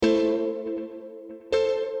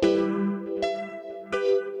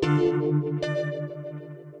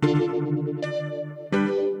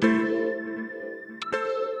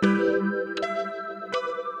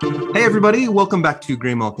everybody. Welcome back to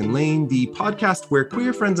Grey Malkin Lane, the podcast where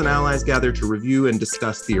queer friends and allies gather to review and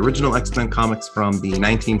discuss the original X-Men comics from the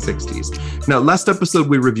 1960s. Now, last episode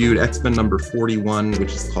we reviewed X-Men number 41,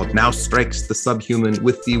 which is called Now Strikes the Subhuman,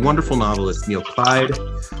 with the wonderful novelist Neil Clyde.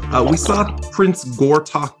 We saw Prince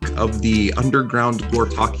Gortok of the underground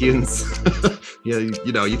Gortokians. Yeah,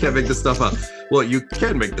 you can't make this stuff up. Well, you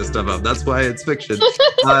can make this stuff up. That's why it's fiction.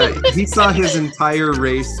 He saw his entire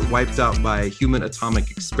race wiped out by human atomic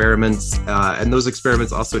experiments, and those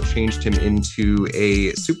experiments also changed him into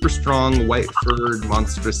a super strong, white-furred,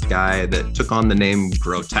 monstrous guy that took on the name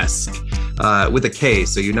Grotesque, with a K,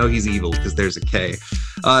 so you know he's evil because there's a K.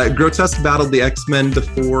 Grotesque battled the X-Men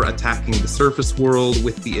before attacking the surface world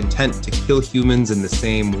with the intent to kill humans in the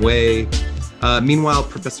same way. Meanwhile,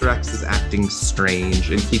 Professor X is acting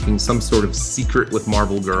strange and keeping some sort of secret with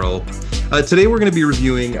Marvel Girl. Today we're going to be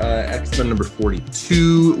reviewing X-Men number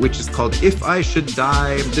 42, which is called If I Should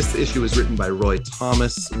Die. This issue is written by Roy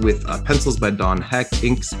Thomas with pencils by Don Heck,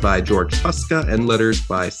 inks by George Tuska, and letters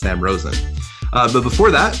by Sam Rosen. But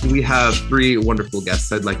before that, we have three wonderful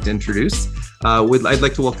guests I'd like to introduce. I'd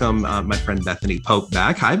like to welcome my friend Bethany Pope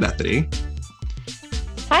back. Hi, Bethany.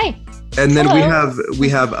 Hi. And then Hello. we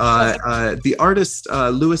have the artist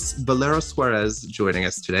Luis Valero Suarez joining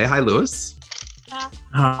us today. Hi, Luis.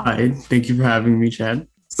 Hi, thank you for having me, Chad.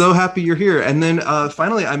 So happy you're here. And then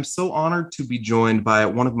finally, I'm so honored to be joined by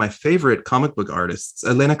one of my favorite comic book artists,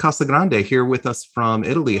 Elena Casagrande, here with us from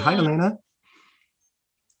Italy. Hi, Elena.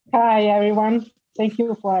 Hi, everyone. Thank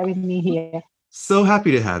you for having me here. So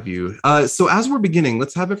happy to have you. So as we're beginning,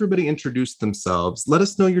 let's have everybody introduce themselves. Let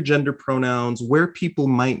us know your gender pronouns, where people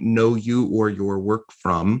might know you or your work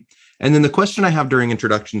from. And then the question I have during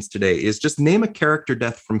introductions today is just name a character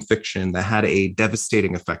death from fiction that had a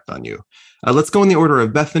devastating effect on you. Let's go in the order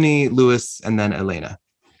of Bethany, Luis, and then Elena.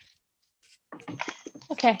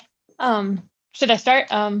 Okay. Should I start?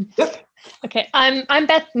 Yep. Okay. I'm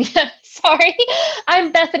Bethany. Sorry.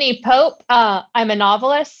 I'm Bethany Pope. I'm a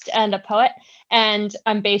novelist and a poet, and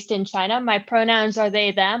I'm based in China. My pronouns are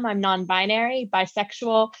they, them. I'm non-binary,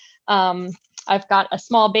 bisexual. I've got a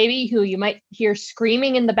small baby who you might hear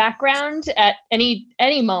screaming in the background at any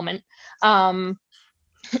moment. So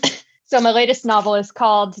my latest novel is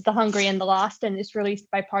called The Hungry and the Lost, and is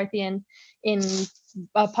released by Parthian in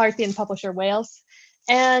Parthian publisher Wales.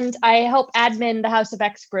 And I help admin the House of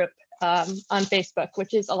X group on Facebook,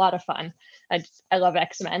 which is a lot of fun. I love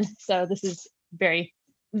X-Men, so this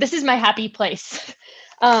is my happy place.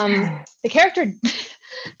 The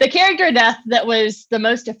character death that was the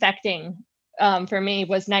most affecting for me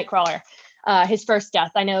was Nightcrawler. His first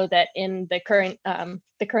death. I know that in the current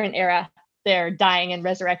era, they're dying and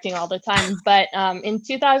resurrecting all the time, but in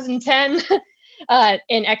 2010,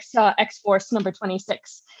 in X-Force number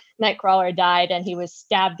 26. Nightcrawler died, and he was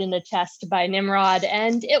stabbed in the chest by Nimrod,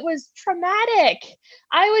 and it was traumatic.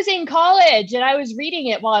 I was in college, and I was reading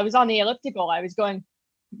it while I was on the elliptical. I was going,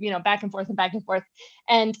 back and forth,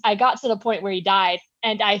 and I got to the point where he died,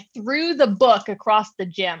 and I threw the book across the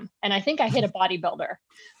gym, and I think I hit a bodybuilder.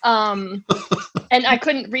 And I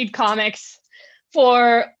couldn't read comics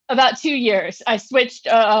for about 2 years. I switched.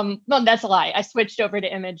 No, that's a lie. I switched over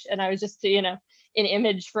to Image, and I was just, in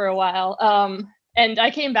Image for a while. And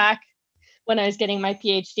I came back when I was getting my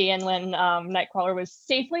PhD and when Nightcrawler was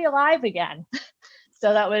safely alive again.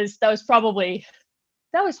 So that was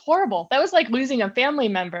horrible. That was like losing a family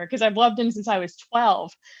member because I've loved him since I was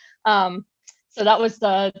 12. So that was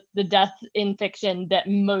the death in fiction that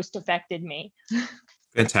most affected me.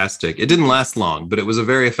 Fantastic. It didn't last long, but it was a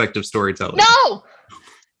very effective storytelling. No!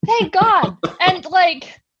 Thank God. And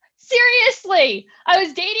seriously, I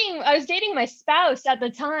was dating my spouse at the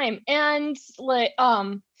time, and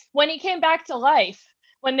when he came back to life,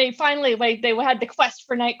 when they finally they had the quest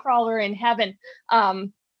for Nightcrawler in heaven,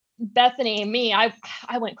 Bethany and me, I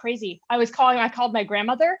went crazy. I called my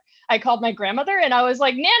grandmother. And I was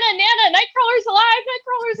like, Nana, Nightcrawler's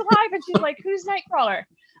alive, and she's like, who's Nightcrawler?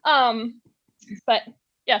 But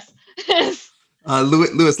yes.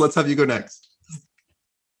 Luis, let's have you go next.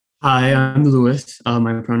 Hi, I'm Luis.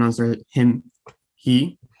 My pronouns are him,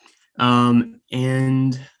 he.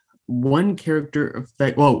 And one character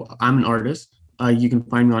effect, I'm an artist. You can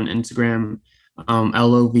find me on Instagram,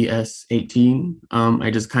 LOVS18.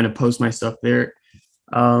 I just kind of post my stuff there.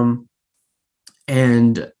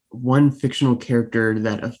 And one fictional character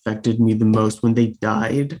that affected me the most when they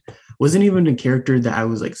died wasn't even a character that I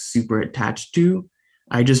was super attached to.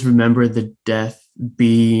 I just remember the death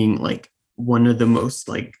being one of the most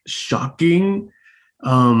shocking.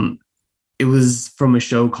 It was from a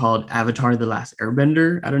show called Avatar: The Last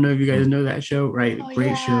Airbender. I don't know if you guys know that show, right? Oh, Great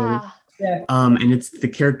yeah. show. Yeah. And it's the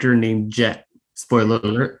character named Jet. Spoiler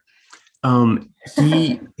alert.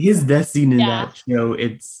 His death scene in that show,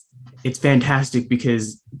 it's fantastic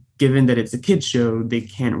because given that it's a kid's show, they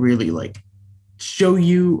can't really like show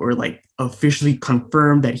you or like officially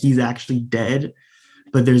confirm that he's actually dead.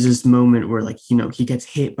 But there's this moment where like, you know, he gets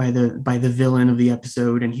hit by the villain of the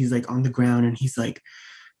episode and he's like on the ground and he's like,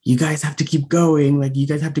 you guys have to keep going. Like, you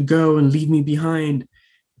guys have to go and leave me behind.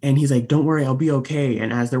 And he's like, don't worry, I'll be okay.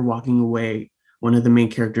 And as they're walking away, one of the main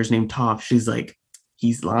characters named Toph, she's like,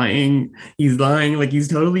 he's lying, like he's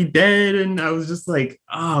totally dead. And I was just like,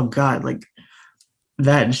 oh God, like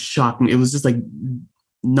that shocked me. It was just like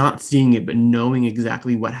not seeing it, but knowing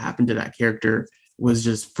exactly what happened to that character was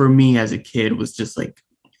just, for me as a kid, was just like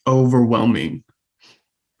overwhelming.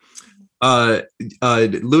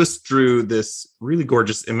 Lewis drew this really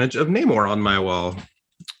gorgeous image of Namor on my wall.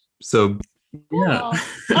 So yeah. Oh,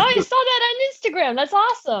 I saw that on Instagram. That's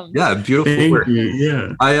awesome. Yeah, beautiful Thank work. you.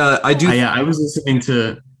 Yeah. I do. I was listening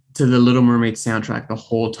to the Little Mermaid soundtrack the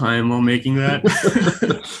whole time while making that.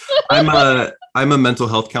 I'm a mental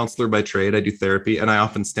health counselor by trade. I do therapy, and I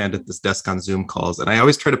often stand at this desk on Zoom calls, and I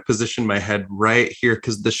always try to position my head right here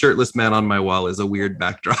because the shirtless man on my wall is a weird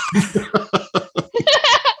backdrop.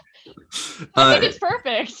 I think it's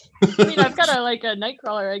perfect. I mean, I've got a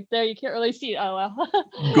nightcrawler right there. You can't really see it. Oh well.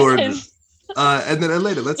 Gorgeous. And then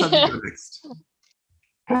Elena, let's have you go next.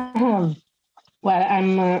 Well,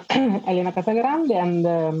 I'm Elena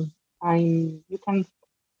Casagrande, and you can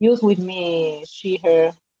use with me she,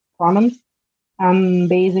 her pronouns. I'm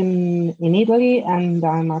based in Italy, and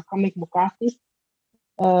I'm a comic book artist.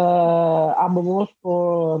 Above all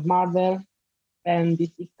for Marvel and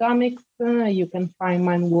DC Comics. You can find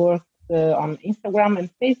my work on Instagram and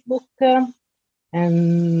Facebook.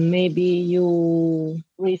 And maybe you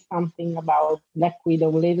read something about Black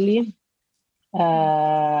Widow lately.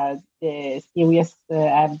 The series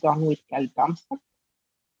I've done with Kelly Thompson.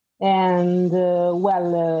 And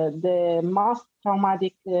the most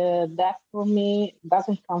traumatic death for me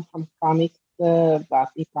doesn't come from comics, but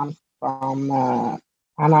it comes from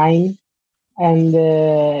Anaheim. And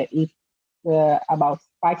it's about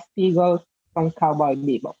Spike Spiegel from Cowboy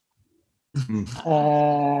Bebop.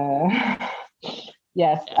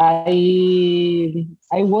 Yes, I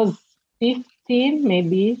was 15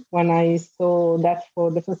 maybe when I saw that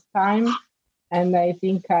for the first time, and I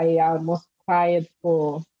think I almost cried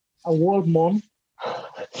for a whole month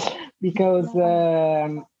because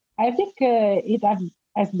I think it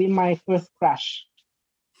has been my first crush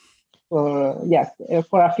for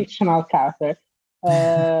a fictional character,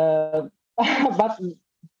 but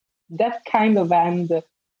that kind of end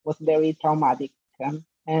was very traumatic.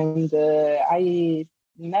 And I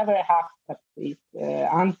never accepted it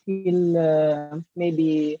until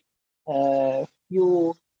maybe a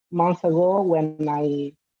few months ago when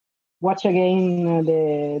I watched again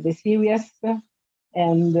the series,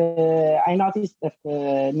 and I noticed that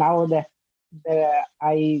now that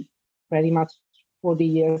I pretty much 40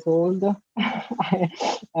 years old,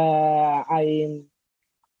 I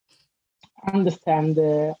understand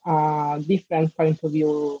a different point of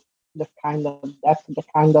view. The kind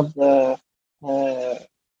of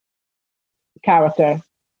character,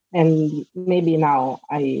 and maybe now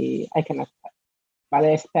I can accept. But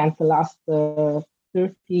I spent the last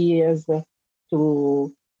 30 years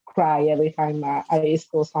to cry every time I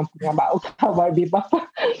saw something about Cowboy Bebop.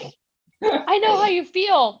 I know how you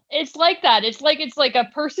feel. It's like that. It's like a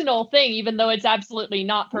personal thing, even though it's absolutely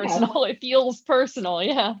not personal. Yeah. It feels personal.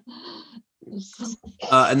 Yeah.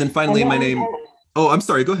 And then finally, my name. Oh, I'm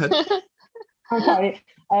sorry. Go ahead. I'm sorry.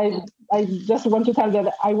 I just want to tell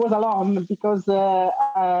that I was alone because I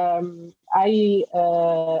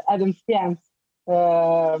had a friend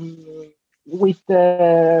with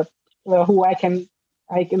who I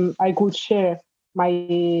could share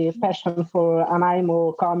my passion for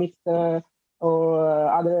anime comics or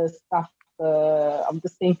other stuff of the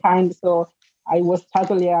same kind. So I was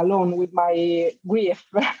totally alone with my grief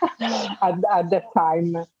at that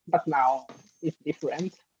time, but now it's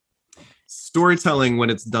different. Storytelling, when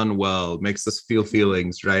it's done well, makes us feel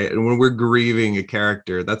feelings, right? And when we're grieving a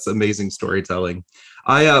character, that's amazing storytelling.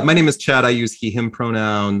 My name is Chad. I use he, him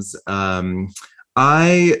pronouns.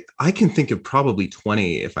 I can think of probably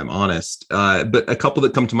 20 if I'm honest, but a couple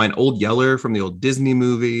that come to mind: Old Yeller from the old Disney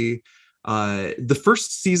movie, the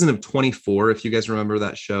first season of 24, if you guys remember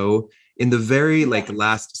that show. In the very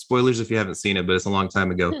last, spoilers if you haven't seen it, but it's a long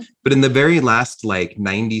time ago, but in the very last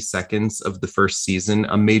 90 seconds of the first season,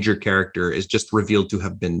 a major character is just revealed to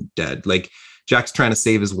have been dead. Jack's trying to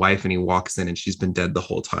save his wife and he walks in and she's been dead the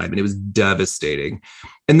whole time. And it was devastating.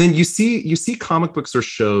 And then you see comic books or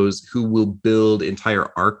shows who will build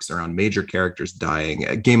entire arcs around major characters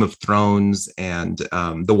dying. Game of Thrones and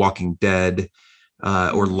The Walking Dead,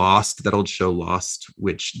 or Lost, that old show Lost,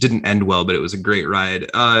 which didn't end well, but it was a great ride.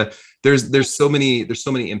 There's so many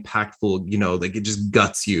impactful, like it just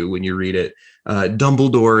guts you when you read it.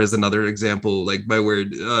 Dumbledore is another example, like my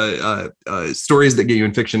word, stories that get you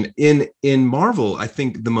in fiction. In Marvel, I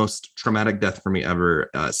think the most traumatic death for me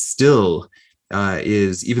ever still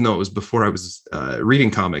is, even though it was before I was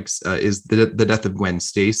reading comics, is the death of Gwen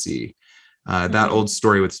Stacy. That old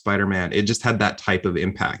story with Spider-Man, it just had that type of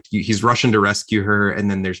impact. He's rushing to rescue her, and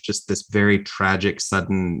then there's just this very tragic,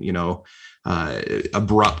 sudden,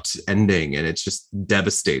 abrupt ending, and it's just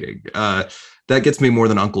devastating. That gets me more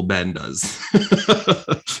than Uncle Ben does.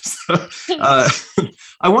 So,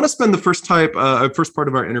 I want to spend the first part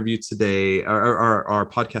of our interview today, our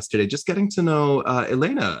podcast today, just getting to know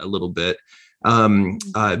Elena a little bit.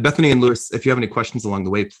 Bethany and Lewis, if you have any questions along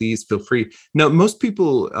the way, please feel free. Now, most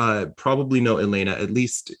people probably know Elena, at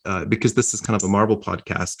least because this is kind of a Marvel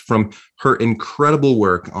podcast, from her incredible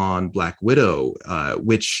work on Black Widow,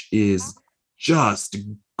 which is just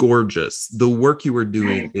gorgeous. The work you were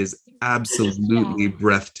doing is absolutely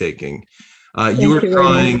breathtaking. You're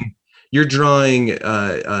drawing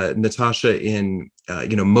Natasha in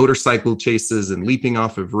motorcycle chases and leaping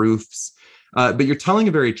off of roofs. But you're telling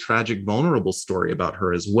a very tragic, vulnerable story about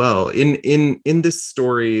her as well. In this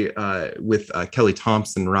story with Kelly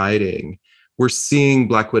Thompson writing, we're seeing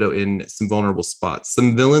Black Widow in some vulnerable spots.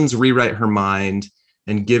 Some villains rewrite her mind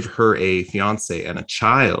and give her a fiance and a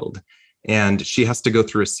child. And she has to go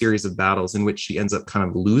through a series of battles in which she ends up kind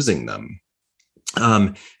of losing them.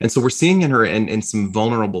 And so we're seeing her in some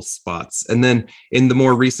vulnerable spots. And then in the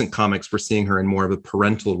more recent comics, we're seeing her in more of a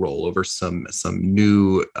parental role over some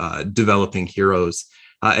new developing heroes.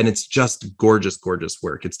 And it's just gorgeous, gorgeous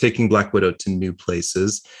work. It's taking Black Widow to new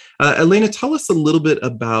places. Elena, tell us a little bit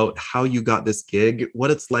about how you got this gig,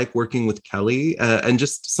 what it's like working with Kelly, and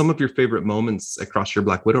just some of your favorite moments across your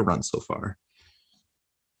Black Widow run so far.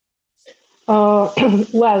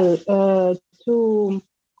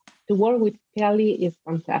 To work with Kelly is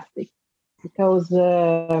fantastic because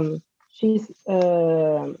she's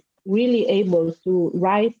really able to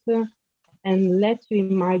write and let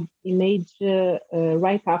you image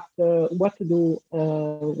right after what to do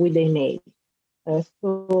with the image.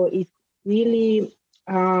 So it's really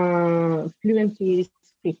fluently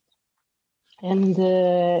script. And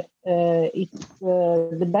it's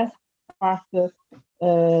the best part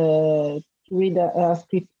to read a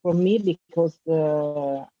script for me because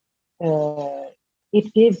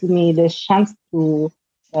it gives me the chance to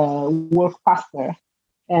work faster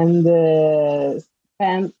and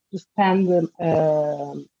spend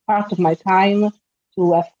part of my time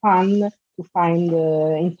to have fun, to find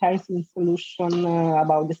interesting solution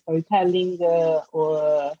about the storytelling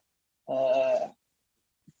or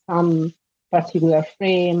some particular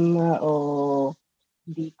frame or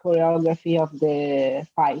the choreography of the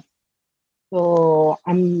fight. So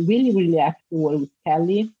I'm really, really happy to work with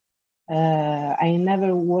Kelly. I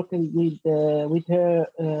never worked with her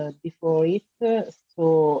before it,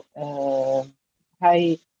 so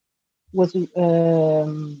I was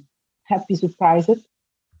happy surprised,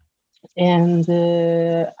 and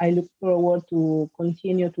I look forward to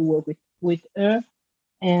continue to work with her.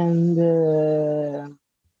 And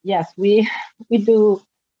yes, we do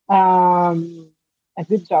a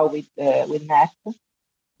good job with Nat.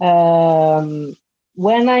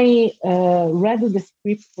 When I read the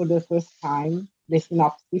script for the first time, the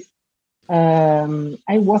synopsis,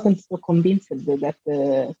 I wasn't so convinced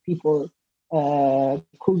that people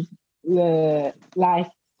could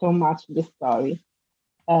like so much the story.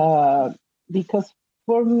 Because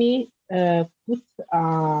for me, put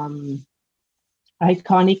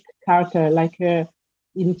iconic character like her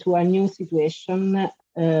into a new situation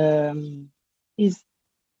is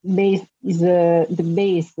the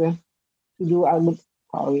base to do a good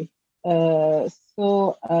story.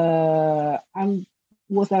 So I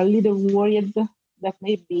was a little worried that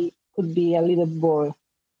maybe could be a little boring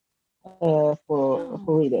for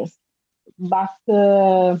readers. But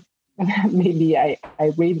maybe I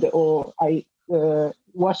read or I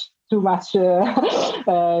watch too much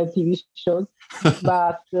TV shows.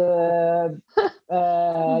 But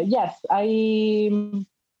yes, I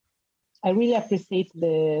really appreciate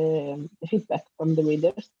the feedback from the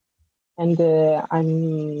readers, and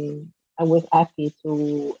I was happy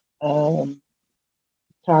to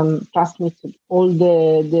transmit all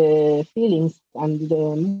the feelings and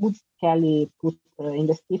the moods Kelly put in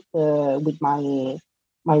the script with my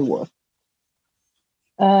work.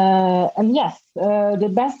 And yes,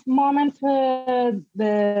 the best moment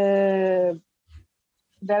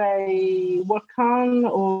that I work on,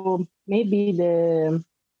 or maybe the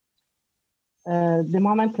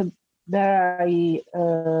moment that I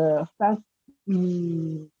felt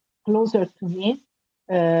closer to me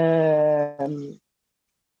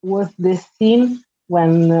was the scene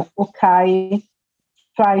when Okai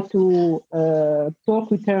tried to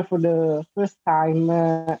talk with her for the first time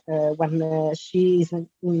when she is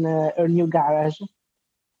in her new garage.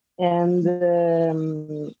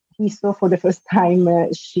 And he saw for the first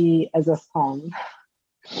time she has a son.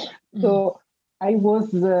 So I was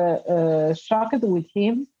shocked with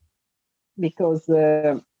him because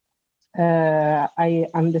I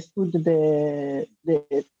understood the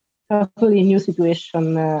totally new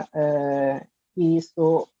situation he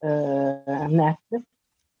saw Nat,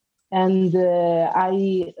 and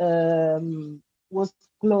I was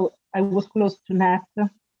close. I was close to Nat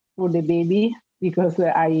for the baby because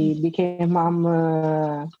I became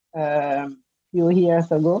mom few years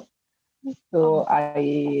ago. So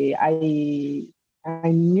I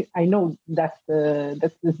know that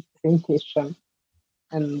that's the sensation,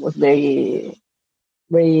 and was very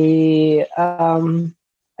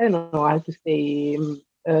I don't know how to say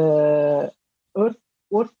earth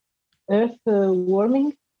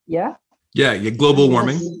warming. Yeah. Yeah, global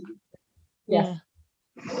warming. Yes.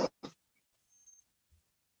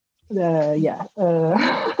 Yeah.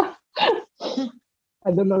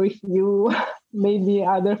 I don't know if you maybe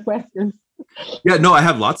other questions. Yeah, no, I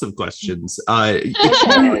have lots of questions.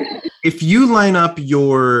 If you line up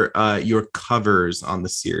your covers on the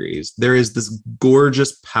series, there is this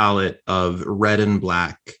gorgeous palette of red and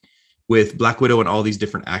black with Black Widow and all these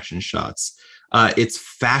different action shots. It's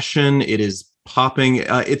fashion. It is popping.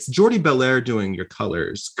 It's Jordie Bellaire doing your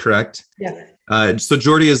colors, correct? Yeah. So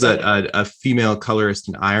Jordie is a female colorist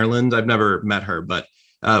in Ireland. I've never met her, but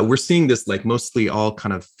we're seeing this like mostly all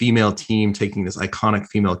kind of female team taking this iconic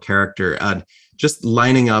female character and just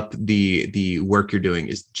lining up the work you're doing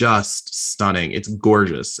is just stunning. It's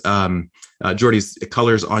gorgeous. Jordie's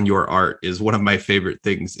colors on your art is one of my favorite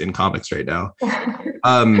things in comics right now.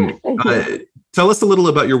 Tell us a little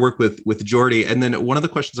about your work with Jordie. And then one of the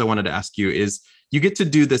questions I wanted to ask you is, you get to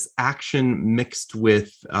do this action mixed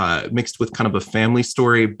with kind of a family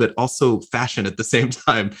story, but also fashion at the same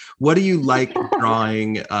time. What do you like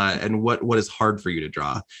drawing, and what is hard for you to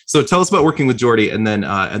draw? So tell us about working with Jordie, and then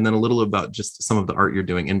a little about just some of the art you're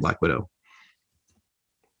doing in Black Widow.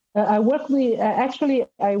 I work with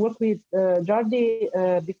Jordie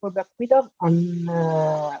before Black Widow on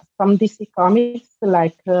some DC comics,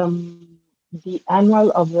 like the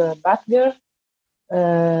annual of Batgirl.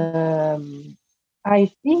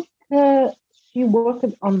 I think she worked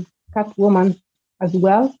on Catwoman as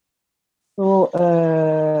well. So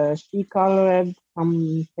she colored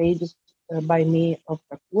some pages by me of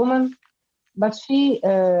Catwoman, but she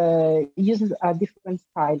uses a different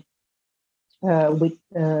style with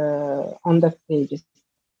on the pages.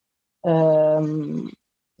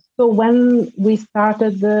 So when we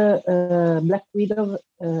started Black Widow,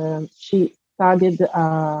 she started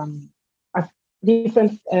a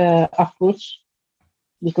different approach,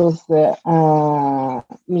 because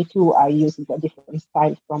me too, I used a different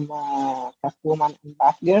style from Catwoman and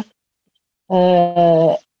Batgirl.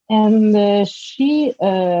 And she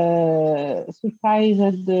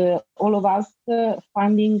surprised all of us,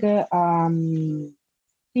 finding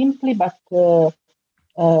simply but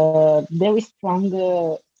very strong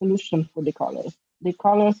solution for the colors. The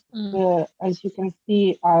colors, as you can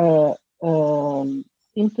see, are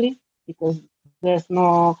simply, because there's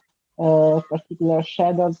no particular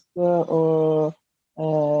shadows or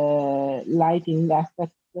lighting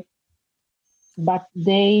aspects, but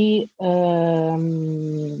they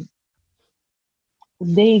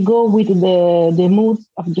go with the moods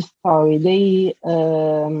of the story. They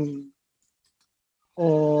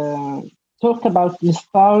talk about the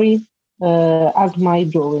story as my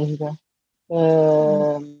drawing.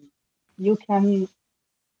 You can,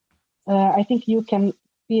 I think you can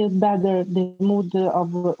feel better the mood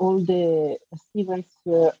of all the events,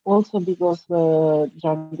 also because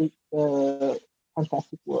John did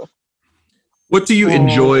fantastic work. What do you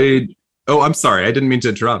enjoy? Oh, I'm sorry. I didn't mean to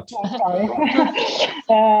interrupt. Sorry.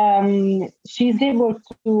 She's able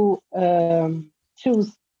to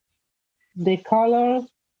choose the color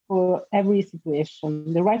for every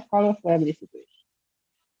situation, the right color for every situation.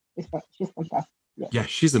 She's fantastic. Yeah,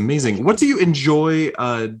 she's amazing. What do you enjoy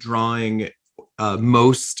drawing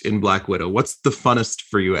most in Black Widow? What's the funnest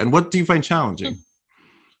for you, and what do you find challenging?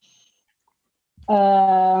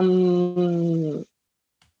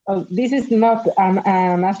 This is not an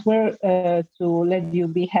answer to let you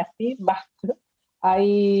be happy, but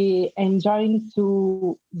I enjoy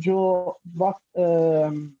to draw both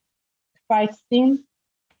fight scenes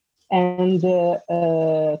and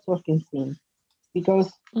talking scenes,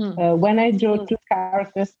 because when I draw two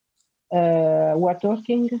characters who are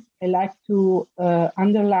talking, I like to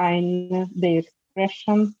underline their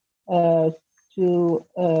expression to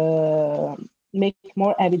make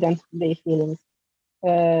more evident their feelings.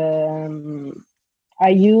 I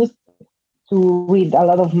used to read a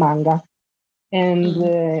lot of manga, and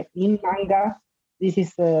in manga, this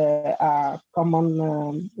is a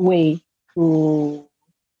common way to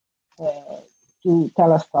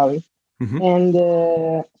tell a story. Mm-hmm. And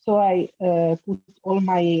so I put all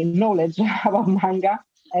my knowledge about manga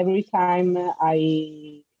every time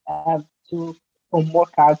I have to or more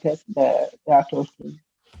characters that are talking.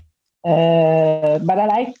 But I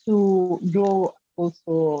like to draw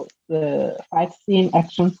also the fight scene,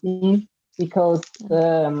 action scene, because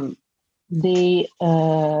they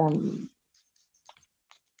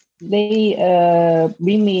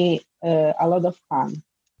bring me a lot of fun.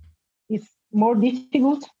 It's more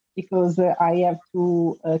difficult because I have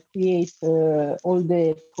to create all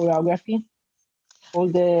the choreography, all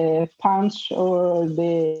the punch or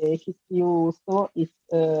the kick you saw.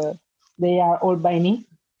 They are all by me.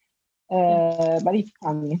 But it's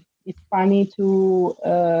funny. It's funny to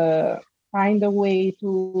find a way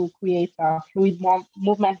to create a fluid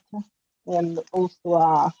movement and also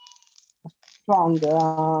a strong,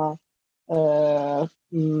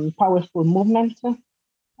 powerful movement,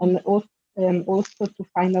 and also to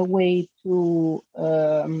find a way to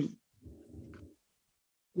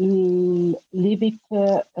leave it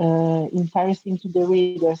interesting to the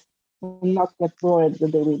readers, and not get bored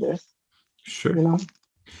with the readers. Sure. You know.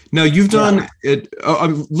 Now you've done it.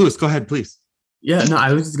 Louis, go ahead, please. Yeah, no,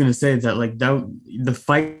 I was just gonna say that like that the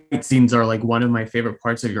fight scenes are like one of my favorite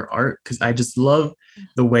parts of your art, because I just love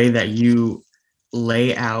the way that you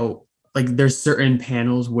lay out, like there's certain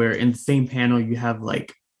panels where in the same panel you have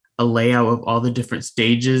like a layout of all the different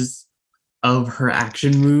stages of her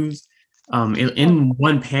action moves in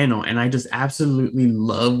one panel, and I just absolutely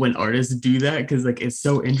love when artists do that, because like it's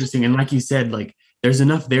so interesting, and like you said, like there's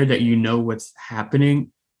enough there that you know what's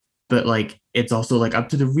happening, but like it's also like up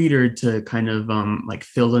to the reader to kind of like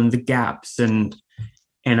fill in the gaps, and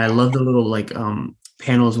I love the little like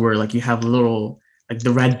panels where like you have little like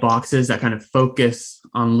the red boxes that kind of focus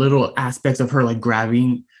on little aspects of her, like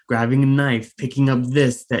grabbing a knife, picking up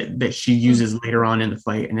this that she uses later on in the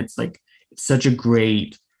fight, and it's like it's such a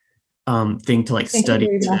great thing to like study.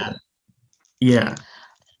 Yeah.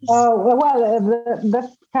 That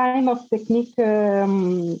kind of technique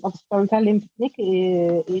of storytelling technique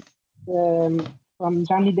is from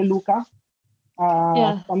Gianni De Luca,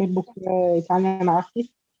 comic book Italian artist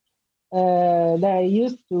that I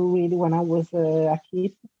used to read when I was a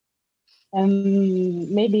kid, and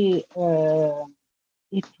maybe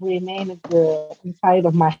it remained inside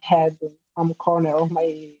of my head, in some corner of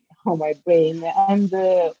my brain, and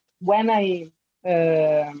when I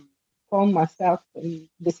found myself in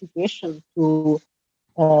the situation to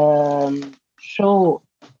show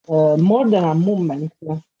more than a movement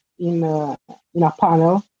in a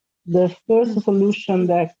panel, the first solution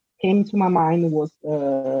that came to my mind was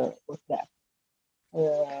that.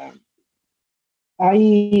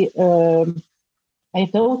 I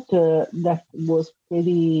thought that was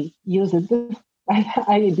pretty used.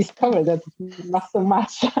 I discovered that not so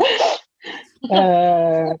much.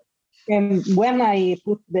 And when I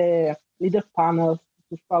put the little panel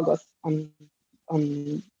to focus on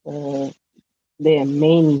the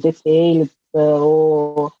main details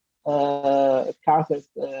or characters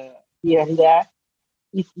here and there,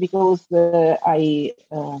 it's because I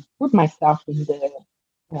put myself in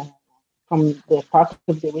from the part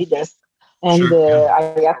of the readers, and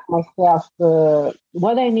I ask myself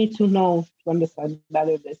what I need to know to understand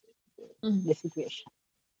better the situation.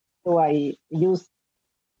 So I use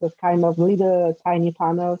the kind of little tiny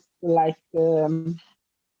panels like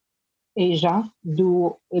Asia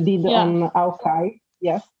did on Hawkeye,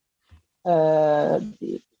 yes,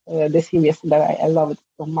 the series that I love it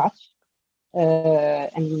so much,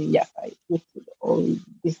 and yes, I put all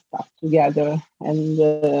this stuff together, and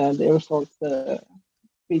the results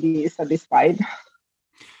pretty satisfied.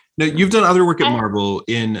 Now, you've done other work at Marvel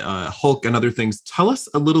in Hulk and other things. Tell us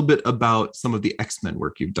a little bit about some of the X-Men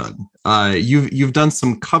work you've done. You've done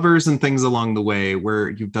some covers and things along the way where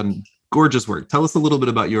you've done gorgeous work. Tell us a little bit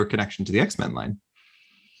about your connection to the X-Men line.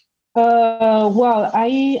 Well,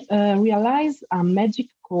 I realized a magic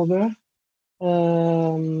cover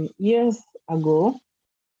years ago.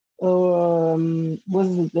 Was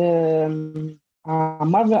the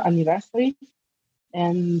Marvel anniversary,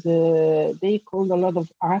 and they called a lot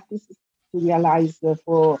of artists to realize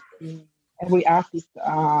for every artist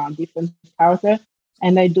different character,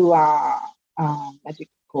 and I do a magic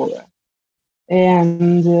cover.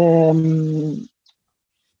 And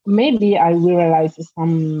maybe I will realize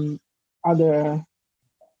some other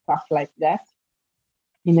stuff like that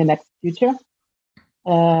in the next future.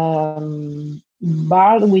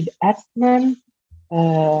 But with X-Men,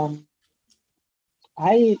 I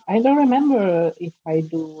don't remember if I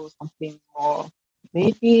do something more.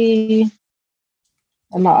 Maybe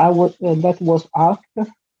no, I was that was Hulk.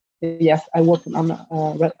 Yes, I worked on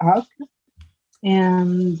Red Hulk,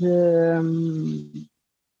 and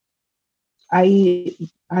I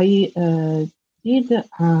did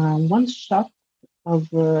one shot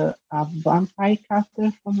of a vampire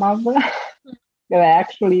character from Marvel that I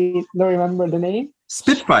actually don't remember the name.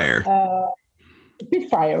 Spitfire.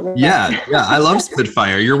 Spitfire. Right? Yeah, I love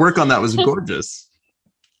Spitfire. Your work on that was gorgeous.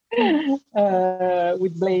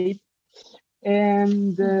 With Blade.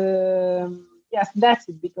 And yes, that's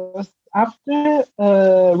it. Because after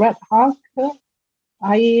Red Hulk,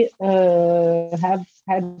 I have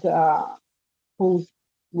had pose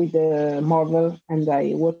with Marvel, and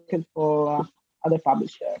I worked for other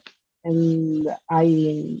publisher, and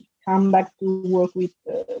I come back to work with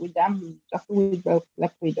them just with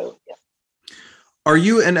Black Widow. Yes. Are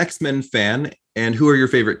you an X-Men fan, and who are your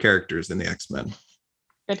favorite characters in the X-Men?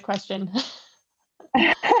 Good question.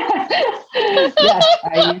 Yes,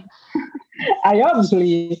 I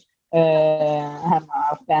obviously am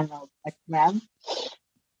a fan of X-Men,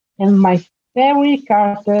 and my favorite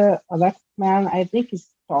character of X-Men, I think, is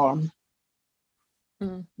Storm,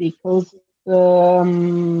 because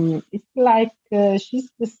it's like she's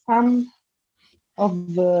the sum of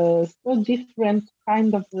so different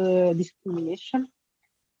kind of discrimination,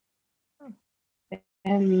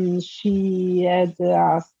 and she had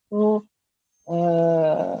so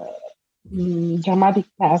dramatic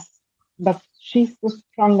past, but she's so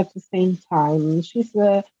strong at the same time. She's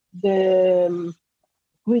the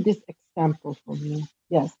greatest example for me.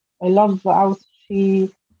 Yes, I love how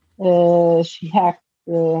she acts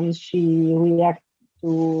and she reacts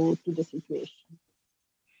to the situation.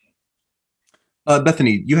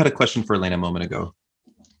 Bethany, you had a question for Elena a moment ago.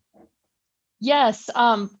 Yes,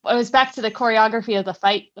 I was back to the choreography of the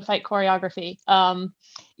fight choreography.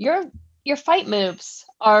 Your fight moves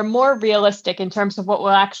are more realistic in terms of what will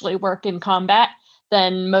actually work in combat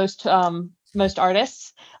than most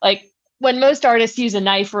artists. Like when most artists use a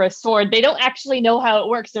knife or a sword, they don't actually know how it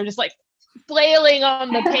works. They're just like flailing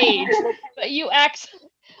on the page, but you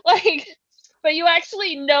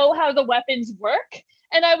actually know how the weapons work.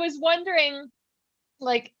 And I was wondering,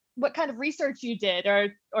 like, what kind of research you did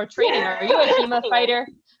or training. Are you a HEMA fighter?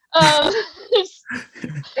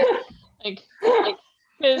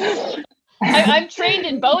 Because I'm trained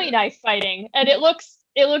in Bowie knife fighting, and it looks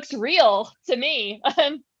real to me.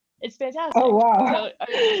 It's fantastic. Oh wow!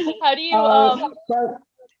 So, how do you? Well,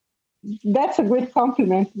 that's a great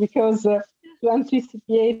compliment, because to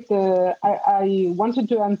anticipate, I wanted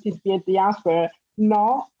to anticipate the answer.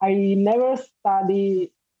 No, I never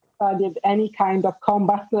studied any kind of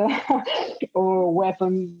combat or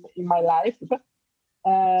weapon in my life, but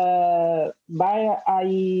I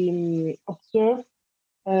observed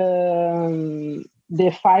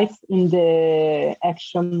the fights in the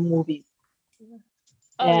action movies.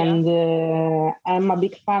 I'm a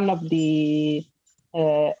big fan of the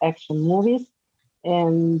action movies,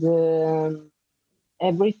 and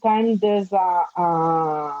every time there's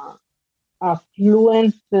a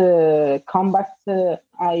fluent combat,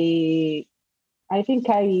 I think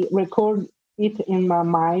I record it in my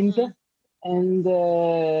mind, and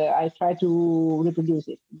I try to reproduce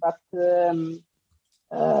it. But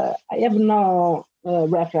I have no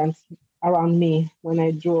reference around me when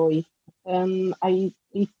I draw it.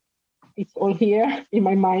 It's all here in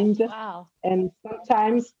my mind. Wow. And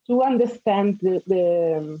sometimes to understand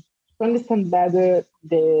to understand better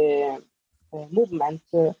the movement.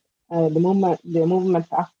 The movement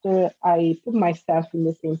after I put myself in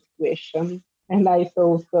the same situation, and I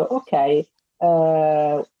thought, okay,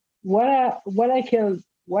 what I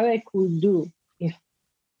could do if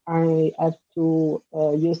I have to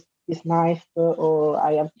use this knife, or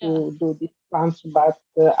I have to do this punch, but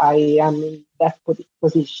I am in that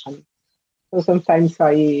position. So sometimes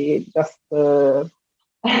I just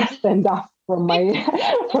stand up from my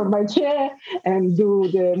from my chair and do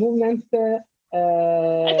the movements. I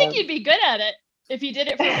think you'd be good at it if you did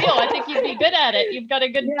it for real. I think you'd be good at it. You've got a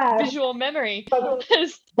good visual memory. But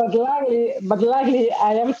luckily,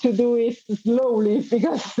 I have to do it slowly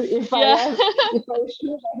because if I should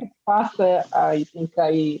have it faster, I think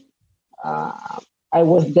I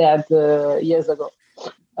was dead years ago.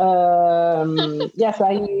 Yes,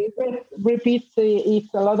 I repeat it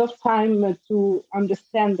a lot of time to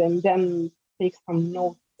understand and then take some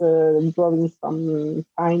notes, drawing some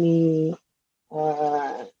tiny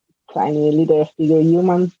little figure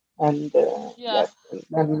human, and yes,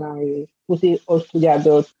 then I put it all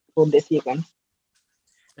together for the sequence.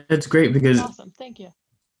 That's great because awesome. Thank you.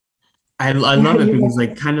 I love it because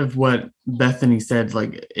like kind of what Bethany said,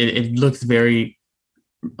 like it looks very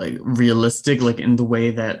like realistic, like in the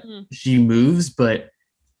way that she moves, but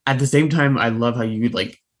at the same time, I love how you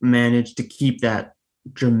like manage to keep that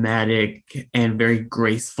dramatic and very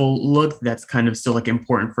graceful look that's kind of still like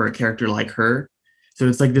important for a character like her. So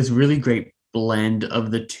it's like this really great blend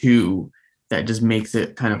of the two that just makes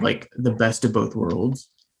it kind of like the best of both worlds.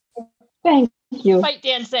 Thank you. Fight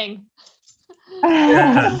dancing.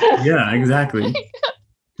 Yeah, exactly.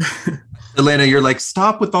 Elena, you're like,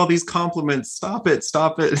 stop with all these compliments. Stop it.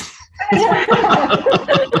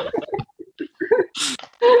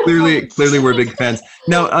 Clearly, we're big fans.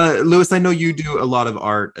 Now, Louis, I know you do a lot of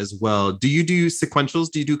art as well. Do you do sequentials?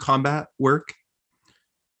 Do you do combat work?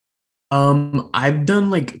 I've done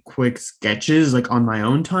like quick sketches like on my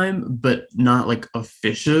own time, but not like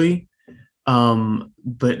officially.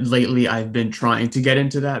 But lately I've been trying to get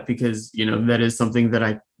into that because, you know, that is something that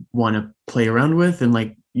I want to play around with and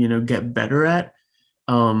like, you know, get better at.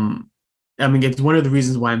 I mean, it's one of the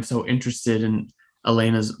reasons why I'm so interested in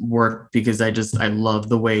Elena's work, because I love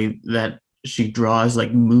the way that she draws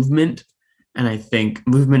like movement. And I think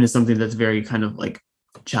movement is something that's very kind of like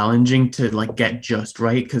challenging to like get just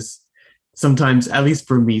right. Cause sometimes, at least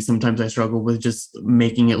for me, sometimes I struggle with just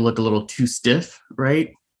making it look a little too stiff.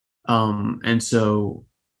 Right. And so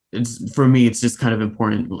it's, for me, it's just kind of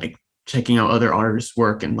important, like checking out other artists'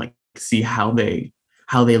 work and like see how they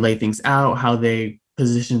lay things out, how they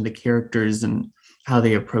position the characters and how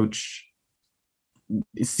they approach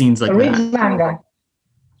scenes like read that. Manga.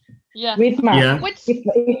 Yeah. Read manga. Yeah.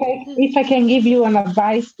 If I can give you an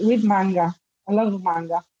advice, read manga. I love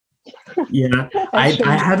manga. Yeah. I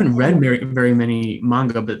haven't read very many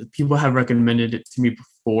manga, but people have recommended it to me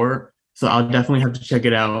before. So I'll definitely have to check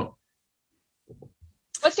it out.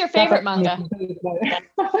 What's your favorite manga?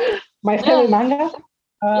 My favorite manga?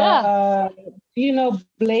 Do you know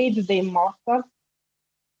Blade the Immortal?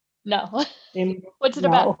 No. What's it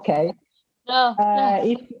about? Okay. No.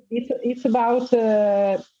 It's about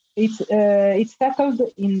it's settled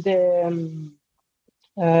in the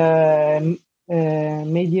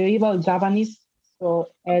medieval Japanese, so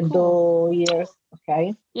Edo years.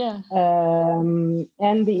 Okay. Yeah. And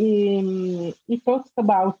it talks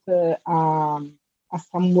about a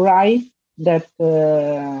samurai that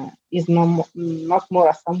is not more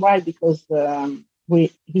a samurai because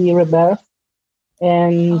he rebels,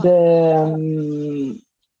 and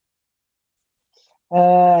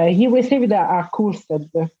he received a curse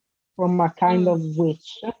from a kind of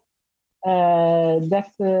witch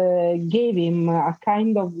that gave him a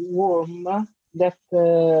kind of worm that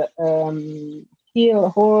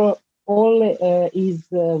healed all his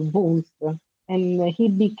wounds, and he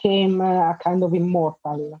became a kind of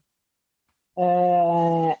immortal.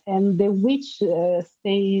 And the witch said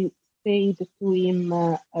to him,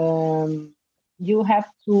 you have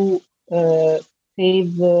to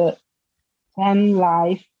save 10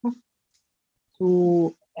 lives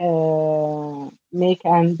to make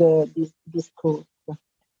end this curse.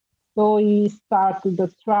 So he started to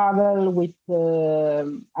travel with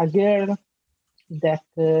a girl that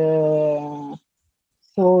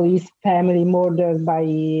saw his family murdered by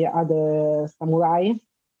other samurai,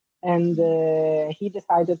 and he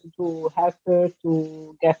decided to help her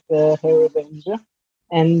to get her revenge.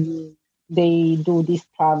 And they do this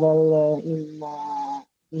travel in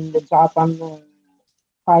the Japan,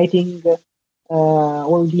 fighting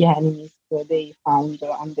all the enemies they found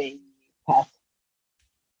on the path.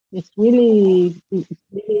 It's really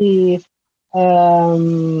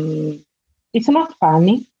it's not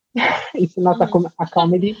funny. It's not a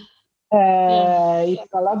comedy.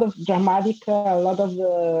 It's a lot of dramatic, a lot of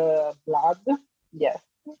blood. Yes,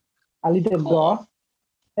 a little gore,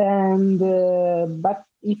 and but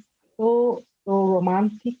it's so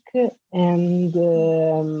romantic and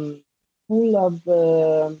full of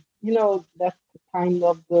that kind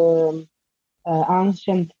of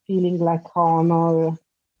ancient feeling like honor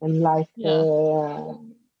and like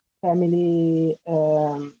family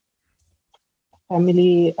links,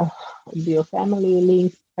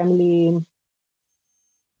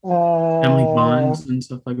 Family bonds and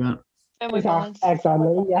stuff like that. Family bonds.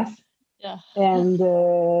 Exactly, yes. Yeah. And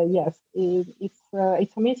yes,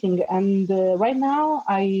 it's amazing. And right now,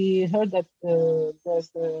 I heard that there's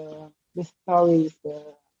the stories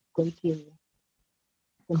continues.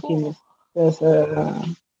 Cool. There's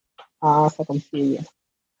a second series.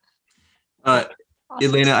 Awesome.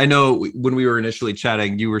 Elena, I know when we were initially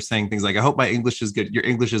chatting, you were saying things like, I hope my English is good. Your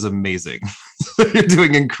English is amazing. You're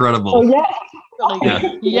doing incredible. Oh, yeah. Really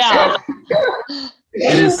good. Yeah.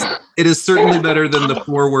 It is certainly better than the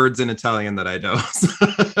 4 words in Italian that I know.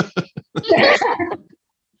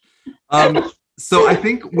 So I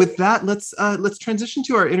think with that, let's transition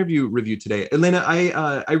to our interview review today. Elena,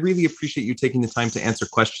 I really appreciate you taking the time to answer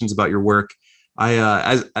questions about your work.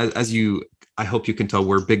 I hope you can tell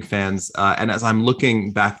we're big fans. And as I'm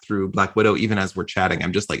looking back through Black Widow, even as we're chatting,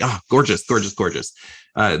 I'm just like, gorgeous, gorgeous, gorgeous.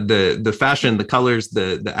 The fashion, the colors,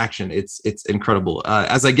 the action, it's incredible.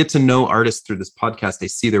 As I get to know artists through this podcast, I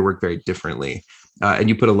see their work very differently. And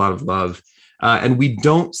you put a lot of love. And we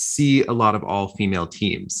don't see a lot of all-female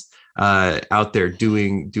teams out there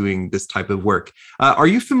doing this type of work. Are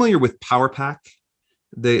you familiar with Power Pack?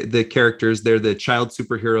 The characters, they're the child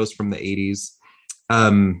superheroes from the 80s.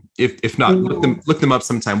 If not, look them up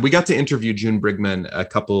sometime. We got to interview June Brigman a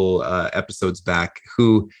couple episodes back,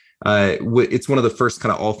 who it's one of the first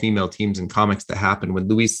kind of all-female teams in comics that happened when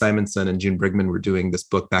Louise Simonson and June Brigman were doing this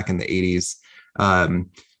book back in the 80s.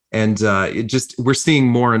 We're seeing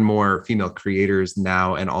more and more female creators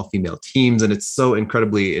now and all-female teams, and it's so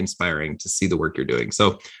incredibly inspiring to see the work you're doing.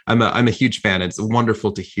 So I'm a huge fan. It's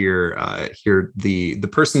wonderful to hear the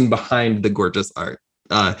person behind the gorgeous art.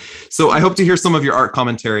 So I hope to hear some of your art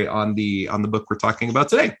commentary on the book we're talking about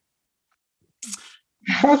today.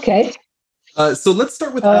 Okay. So let's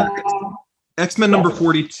start with X-Men number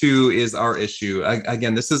 42 is our issue.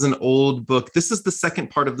 Again, this is an old book. This is the second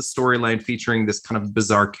part of the storyline featuring this kind of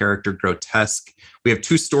bizarre character, Grotesque. We have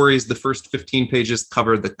 2 stories. The first 15 pages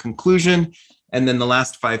cover the conclusion, and then the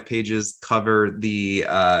last 5 pages cover the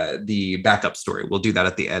backup story. We'll do that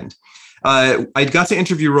at the end. I got to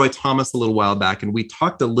interview Roy Thomas a little while back, and we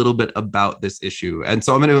talked a little bit about this issue. And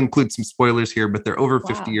so I'm going to include some spoilers here, but they're over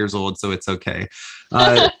 50 years old, so it's okay.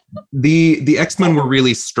 The X-Men were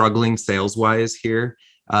really struggling sales-wise here.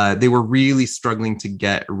 They were really struggling to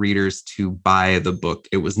get readers to buy the book.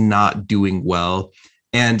 It was not doing well.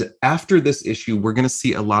 And after this issue, we're going to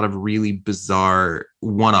see a lot of really bizarre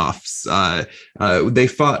one-offs. They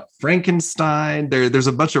fought Frankenstein. There's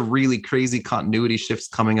a bunch of really crazy continuity shifts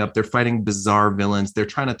coming up. They're fighting bizarre villains. They're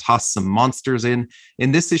trying to toss some monsters in.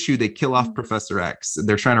 In this issue, they kill off Professor X.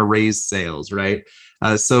 They're trying to raise sales, right?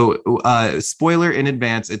 So spoiler in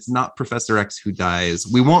advance, it's not Professor X who dies.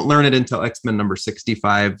 We won't learn it until X-Men number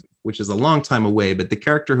 65, which is a long time away. But the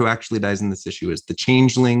character who actually dies in this issue is the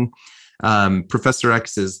Changeling. Professor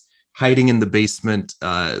X is hiding in the basement,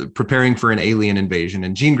 preparing for an alien invasion,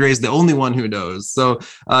 and Jean Grey is the only one who knows. So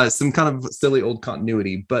some kind of silly old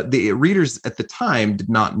continuity, but the readers at the time did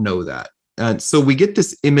not know that. So we get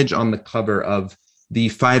this image on the cover of the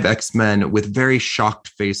 5 X-Men with very shocked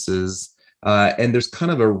faces, and there's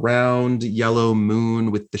kind of a round yellow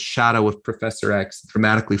moon with the shadow of Professor X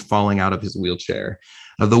dramatically falling out of his wheelchair.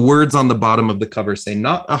 The words on the bottom of the cover say,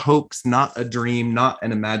 "Not a hoax, not a dream, not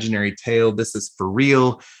an imaginary tale. This is for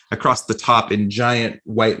real." Across the top in giant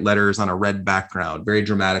white letters on a red background, very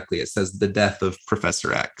dramatically, it says, "The death of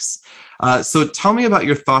Professor X." So tell me about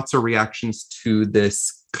your thoughts or reactions to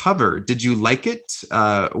this cover. Did you like it?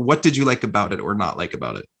 What did you like about it or not like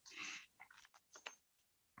about it?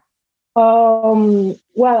 Well,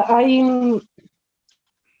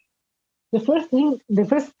 the first thing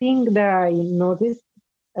that I noticed,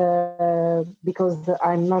 because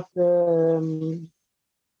I'm not,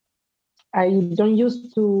 I don't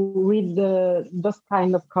used to read those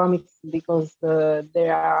kind of comics because they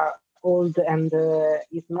are old and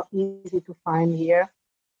it's not easy to find here.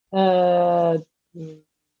 That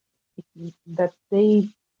they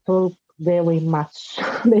talk very much.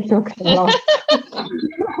 They talk a lot.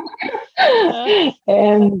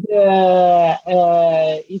 And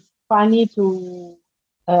it's funny to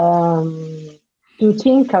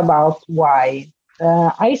think about why.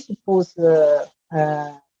 I suppose this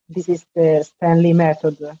is the Stanley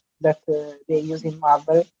method that they use in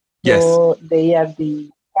Marvel. Yes. So they have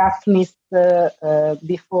the cartoonist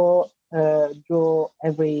before draw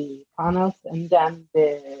every panel, and then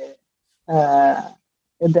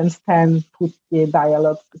Stan put the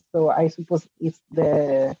dialogue. So I suppose it's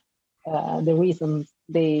the reason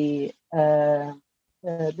they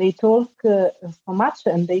talk so much,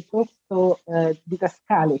 and they talk so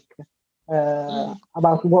didascalic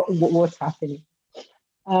about what's happening.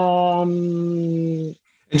 And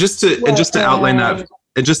just to outline that.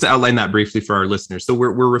 And just to outline that briefly for our listeners, so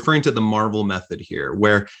we're referring to the Marvel method here,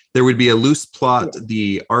 where there would be a loose plot,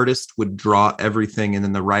 the artist would draw everything, and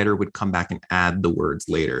then the writer would come back and add the words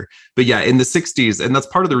later. But yeah, in the 60s, and that's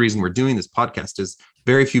part of the reason we're doing this podcast, is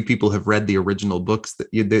very few people have read the original books.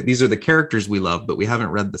 These are the characters we love, but we haven't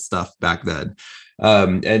read the stuff back then.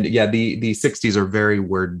 And yeah, the 60s are very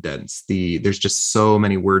word dense. There's just so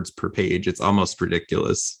many words per page. It's almost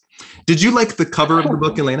ridiculous. Did you like the cover of the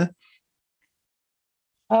book, Elena?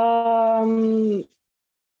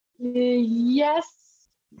 Yes,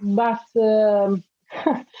 but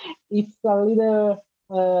it's a little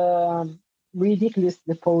ridiculous,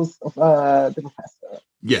 the pose of the professor.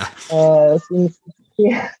 Yeah. Seems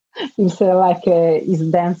like he's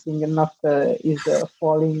dancing and not he's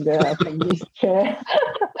falling from this chair.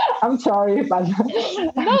 I'm sorry, but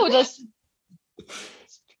no, that's.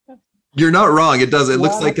 You're not wrong. It does. It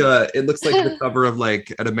looks like the cover of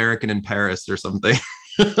like An American in Paris or something.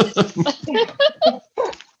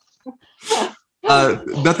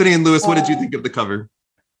 Bethany and Lewis, what did you think of the cover?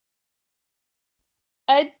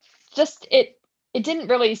 It didn't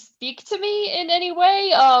really speak to me in any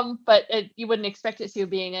way. But you wouldn't expect it to,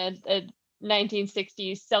 being a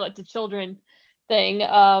 1960s sell it to children thing.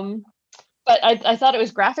 But I thought it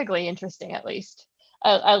was graphically interesting, at least.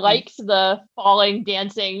 I liked the falling,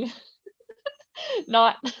 dancing,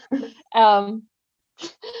 not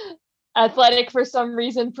athletic for some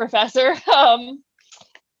reason professor.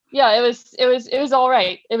 Yeah, it was all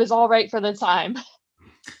right. It was all right for the time.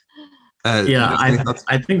 I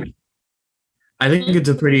think it's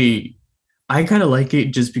a pretty. I kind of like it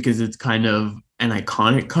just because it's kind of an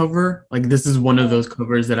iconic cover. Like, this is one of those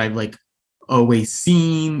covers that I've like always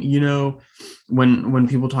seen. You know, when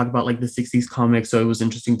people talk about like the 60s comics, so it was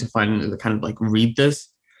interesting to find kind of like read this.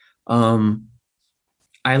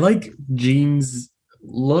 I like Jean's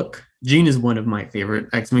look. Jean is one of my favorite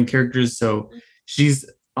X-Men characters. So she's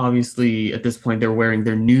obviously, at this point, they're wearing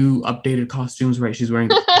their new updated costumes, right? She's wearing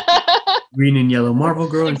the green and yellow Marvel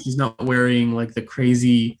Girl, and she's not wearing like the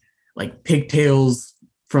crazy like pigtails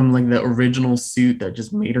from like the original suit that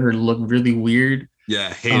just made her look really weird. Yeah,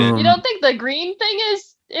 I hate it. You don't think the green thing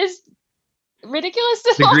is ridiculous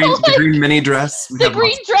at the green mini dress? The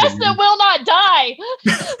green dress that will not die.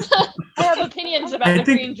 I have opinions about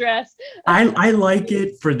the green dress. I like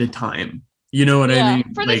it for the time. You know what I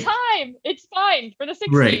mean? For the time, it's fine. For the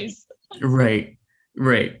 60s. Right.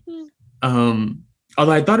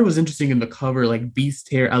 Although I thought it was interesting in the cover, like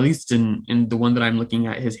Beast hair, at least in the one that I'm looking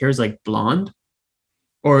at, his hair is like blonde.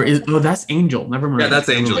 Or that's Angel. Never mind. Yeah, that's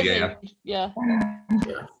Angel. Yeah.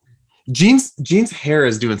 Jean's hair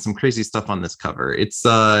is doing some crazy stuff on this cover. It's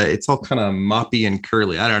all kind of moppy and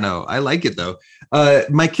curly. I don't know. I like it though.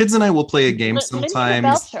 My kids and I will play a game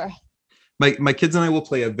sometimes. My kids and I will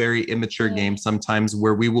play a very immature game sometimes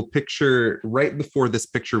where we will picture, right before this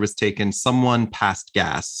picture was taken, someone passed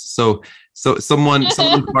gas. So someone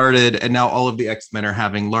farted, and now all of the X-Men are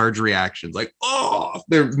having large reactions, like, oh,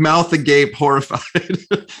 their mouth agape, horrified.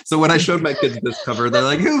 So when I showed my kids this cover, they're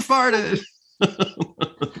like, who farted?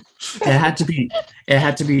 It had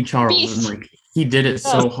to be Charles. Beast. And like he did it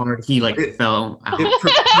so hard he like fell out. It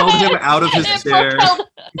propelled him out of his chair.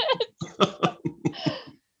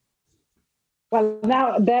 Well,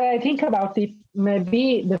 now that I think about it,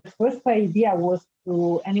 maybe the first idea was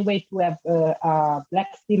to have a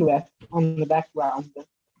black silhouette on the background.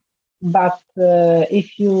 But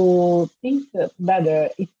if you think better,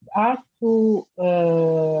 it's hard to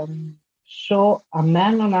show a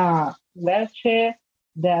man on a wheelchair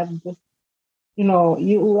that,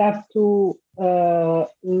 you have to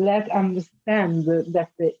understand that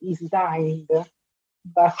he's dying.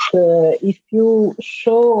 But if you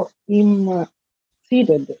show him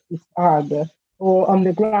seated, it's hard, or on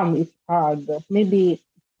the ground, it's hard. Maybe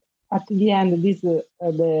at the end, this is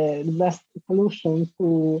the best solution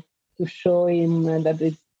to show him that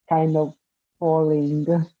it's kind of falling.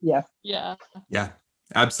 Yeah.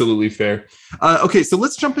 Absolutely fair. Okay, so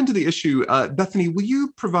let's jump into the issue. Bethany, will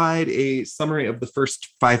you provide a summary of the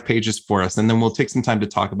first 5 pages for us, and then we'll take some time to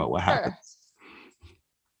talk about what happens.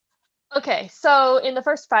 Okay, so in the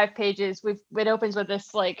first 5 pages, it opens with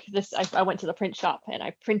this. I went to the print shop and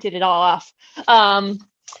I printed it all off.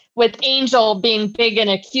 With Angel being big and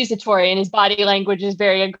accusatory, and his body language is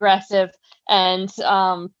very aggressive, and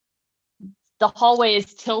the hallway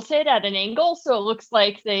is tilted at an angle, so it looks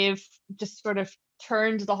like they've just sort of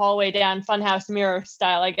turned the hallway down Funhouse mirror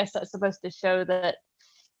style. I guess that's supposed to show that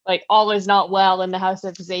like all is not well in the house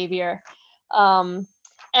of Xavier. And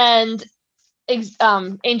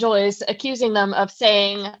Angel is accusing them of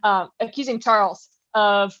accusing Charles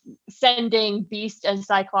of sending Beast and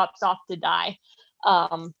Cyclops off to die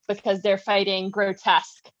because they're fighting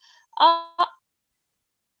Grotesque.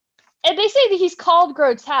 And they say that he's called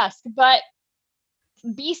Grotesque, but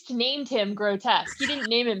Beast named him Grotesque. He didn't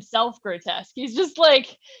name himself Grotesque. He's just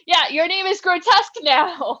like, yeah, your name is Grotesque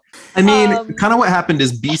now. I mean, kind of what happened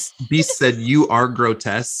is Beast said, "You are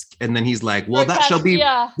Grotesque," and then he's like, "Well, that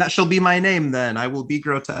shall be my name. Then I will be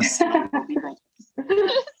Grotesque."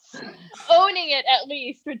 Owning it at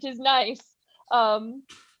least, which is nice.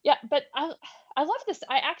 Yeah, but I love this.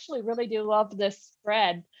 I actually really do love this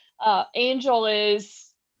spread. Angel is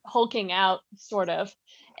hulking out, sort of,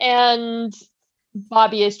 and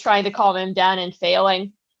Bobby is trying to calm him down and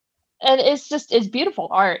failing. And it's beautiful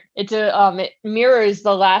art. It mirrors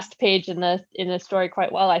the last page in the story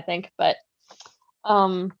quite well, I think. But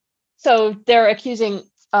so they're accusing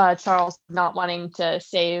Charles of not wanting to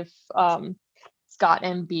save Scott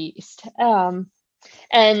and Beast.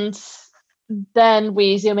 And then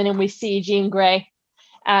we zoom in and we see Jean Grey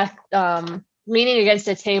leaning against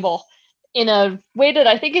a table in a way that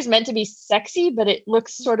I think is meant to be sexy, but it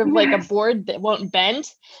looks sort of like a board that won't bend.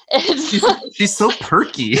 She's so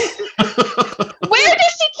perky. Where does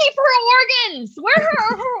she keep her organs? Where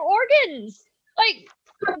are her organs? Like,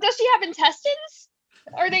 does she have intestines?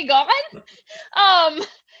 Are they gone?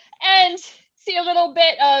 And see a little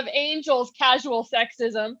bit of Angel's casual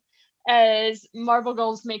sexism as Marvel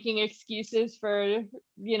Girl's making excuses for,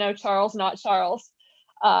 Charles, not Charles.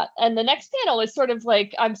 And the next panel is sort of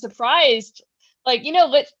like, I'm surprised, like,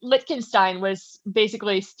 Lichtenstein was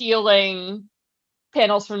basically stealing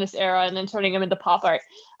panels from this era and then turning them into pop art.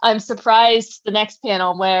 I'm surprised the next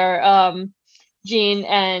panel where Jean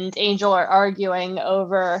and Angel are arguing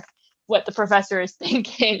over what the professor is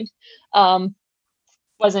thinking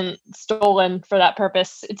wasn't stolen for that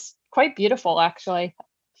purpose. It's quite beautiful, actually.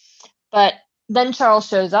 But then Charles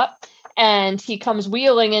shows up and he comes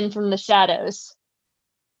wheeling in from the shadows.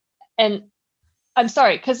 And I'm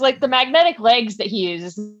sorry, because like the magnetic legs that he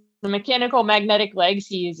uses, the mechanical magnetic legs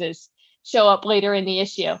he uses show up later in the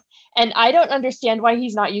issue. And I don't understand why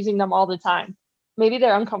he's not using them all the time. Maybe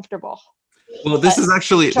they're uncomfortable. Well, this is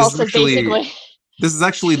actually the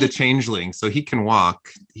changeling, so he can walk.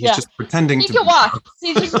 He's just pretending he can walk.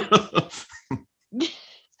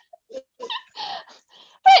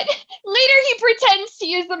 But later he pretends to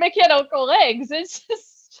use the mechanical legs. It's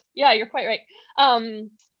just, yeah, you're quite right.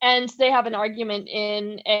 And they have an argument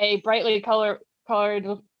in a brightly colored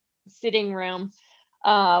sitting room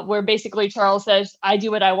where basically Charles says, "I do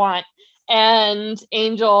what I want." And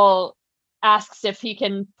Angel asks if he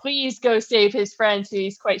can please go save his friends who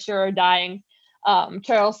he's quite sure are dying.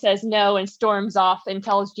 Charles says no and storms off and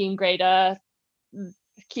tells Jean Grey to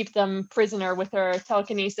keep them prisoner with her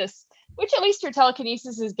telekinesis, which at least her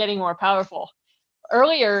telekinesis is getting more powerful.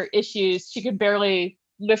 Earlier issues, she could barely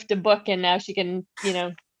lift a book, and now she can,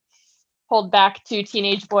 hold back 2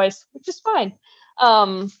 teenage boys, which is fine.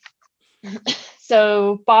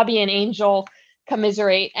 So Bobby and Angel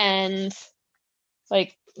commiserate and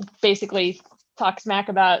like basically talk smack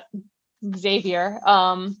about Xavier.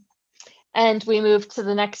 And we move to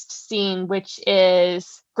the next scene, which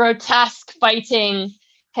is Grotesque fighting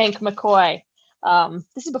Hank McCoy.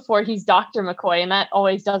 This is before he's Dr. McCoy, and that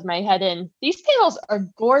always does my head in. These panels are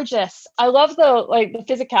gorgeous. I love the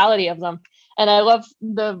physicality of them, and I love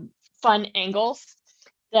the fun angles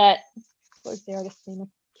that, what was the artist's name? I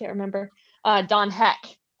can't remember. Don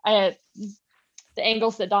Heck. The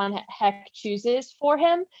angles that Don Heck chooses for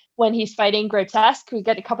him when he's fighting Grotesque. We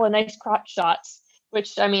get a couple of nice crotch shots,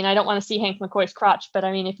 which, I mean, I don't want to see Hank McCoy's crotch, but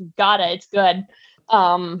I mean, if you've got it, it's good.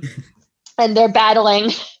 And they're battling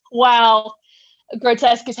while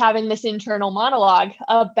Grotesque is having this internal monologue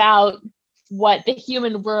about what the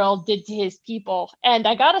human world did to his people. And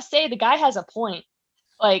I gotta say, the guy has a point.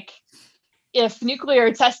 Like, if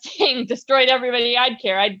nuclear testing destroyed everybody I'd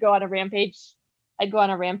care, I'd go on a rampage. I'd go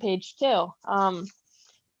on a rampage too.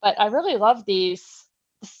 But I really love these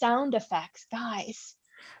sound effects, guys.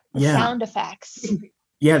 Sound effects.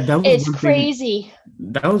 Yeah, that was it's crazy.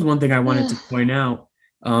 That was one thing I wanted to point out.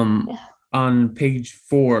 On page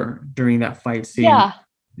 4 during that fight scene,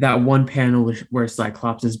 that one panel where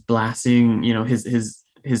Cyclops is blasting,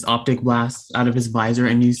 his optic blast out of his visor,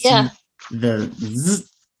 and you see the zzz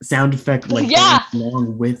sound effect going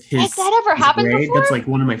along with his. Has that ever happened before? That's like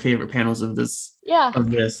one of my favorite panels of this.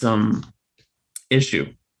 Of this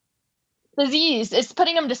issue. Disease. It's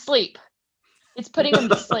putting him to sleep. It's putting him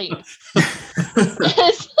to sleep.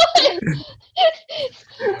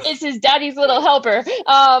 It's his daddy's little helper.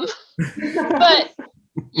 But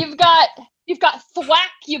you've got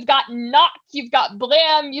thwack, you've got knock, you've got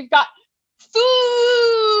blam, you've got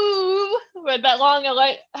foo with that long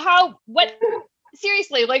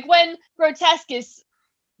seriously, like when Grotesque is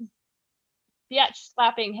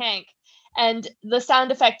slapping Hank and the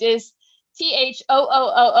sound effect is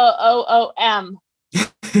THOOOOOOM.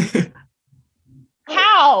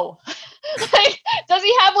 How? Like, does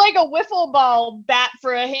he have like a wiffle ball bat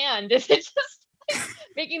for a hand? Is it just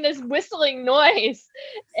making this whistling noise?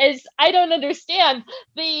 I don't understand.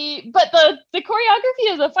 But the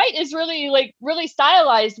choreography of the fight is really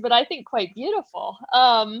stylized, but I think quite beautiful.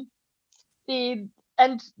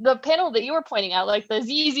 And the panel that you were pointing out, like the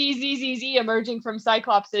ZZZZZ emerging from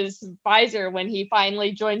Cyclops' visor when he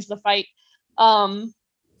finally joins the fight,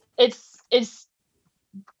 it's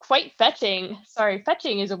quite fetching. Sorry,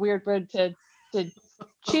 fetching is a weird word to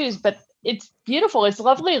choose, but it's beautiful. It's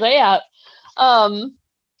lovely layout. And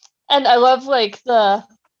I love they're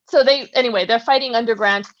fighting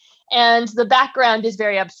underground, and the background is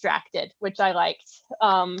very abstracted, which I liked,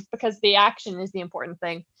 because the action is the important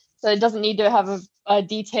thing. So it doesn't need to have a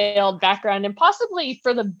detailed background, and possibly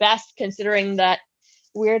for the best, considering that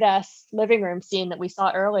weird ass living room scene that we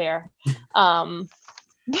saw earlier. Well,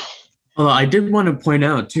 I did want to point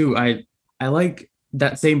out too, I like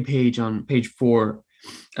that same page on page 4.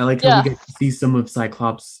 I like how we get to see some of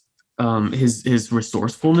Cyclops, his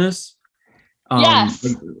resourcefulness. Yes.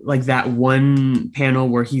 Like that one panel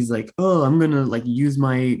where he's like, "Oh, I'm gonna like use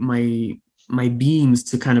my beams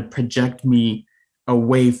to kind of project me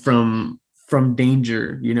away from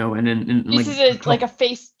danger," and then this is like a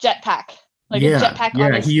face jetpack, a jetpack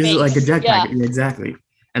on his he uses face. like a jetpack, exactly.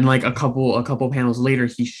 And like a couple panels later,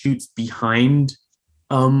 he shoots behind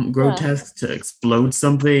Grotesque to explode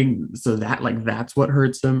something, so that that's what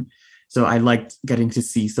hurts him. So I liked getting to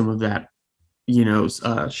see some of that,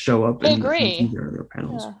 show up in the earlier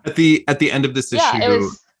panels. At the end of this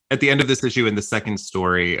issue. At the end of this issue in the second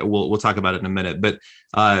story, we'll talk about it in a minute, but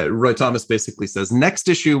Roy Thomas basically says, next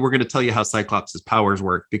issue, we're going to tell you how Cyclops' powers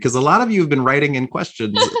work, because a lot of you have been writing in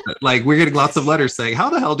questions, like we're getting lots of letters saying, how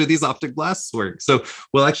the hell do these optic blasts work? So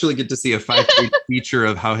we'll actually get to see a 5-page feature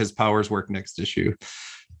of how his powers work next issue.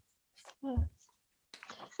 And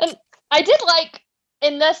I did like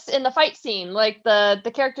in the fight scene, like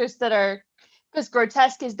the characters that are, because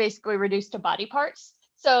Grotesque is basically reduced to body parts.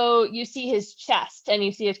 So you see his chest and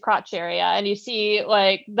you see his crotch area, and you see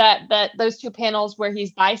like that those two panels where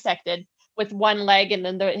he's bisected with one leg, and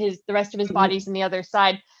then the rest of his body's in the other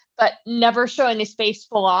side, but never showing his face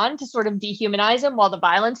full on to sort of dehumanize him while the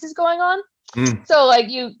violence is going on. So like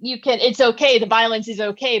you can, it's okay, the violence is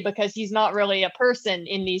okay because he's not really a person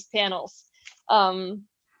in these panels. And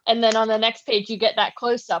then on the next page you get that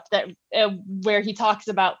close up that where he talks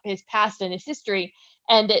about his past and his history.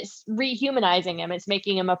 And it's rehumanizing him. It's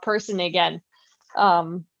making him a person again.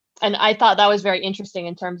 And I thought that was very interesting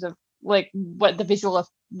in terms of like what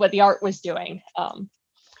the art was doing,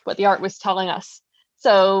 what the art was telling us.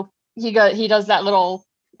 So he does that little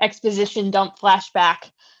exposition dump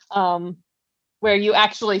flashback where you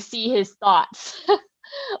actually see his thoughts,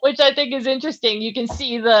 which I think is interesting. You can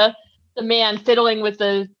see the man fiddling with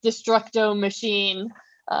the Destructo machine,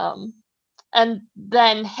 and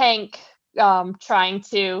then Hank trying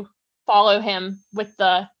to follow him with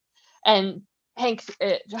Hank.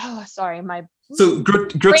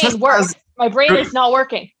 My brain is not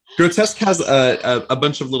working. Grotesque has a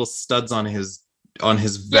bunch of little studs on his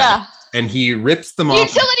vest, and he rips them off.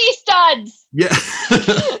 Utility studs. Yeah.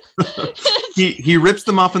 he rips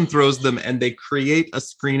them off and throws them, and they create a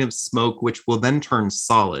screen of smoke, which will then turn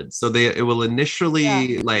solid. So it will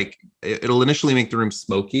initially it'll initially make the room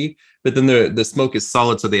smoky, but then the smoke is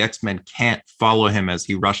solid, so the X-Men can't follow him as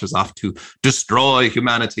he rushes off to destroy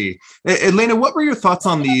humanity. Elena, what were your thoughts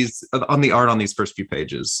on the art on these first few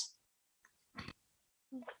pages?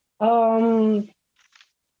 One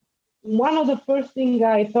of the first things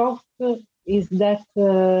I thought is that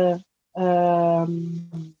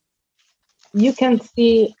you can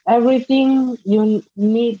see everything. You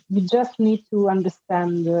just need to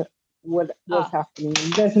understand what's happening.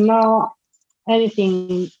 There's not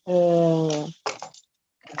anything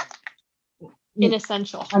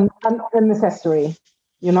inessential, unnecessary.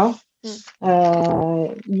 You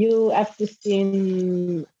have to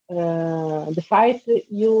see the fight.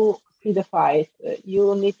 You see the fight.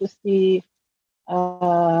 You need to see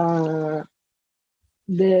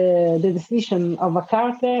the decision of a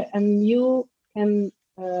character, and you can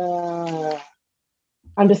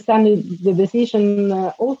understand the decision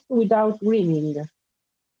also without grieving.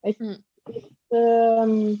 It's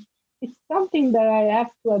something that I have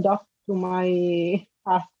to adopt to my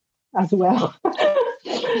past as well.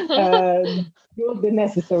 Do the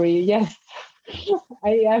necessary, yes.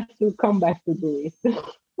 I have to come back to do it.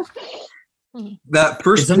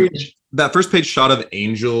 That first page shot of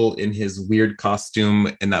Angel in his weird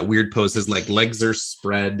costume and that weird pose, his like legs are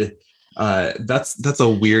spread. That's a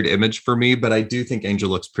weird image for me, but I do think Angel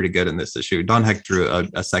looks pretty good in this issue. Don Heck drew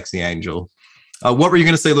a sexy Angel. What were you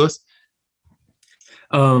going to say, Lewis?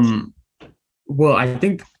 Well, I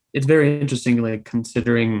think it's very interesting, like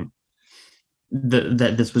considering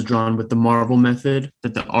that this was drawn with the Marvel method,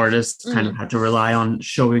 that the artists kind of had to rely on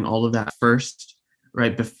showing all of that first,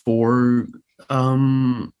 right before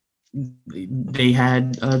they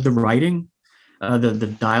had the writing,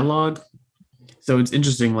 the dialogue. So it's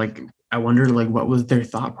interesting. Like, I wonder, like, what was their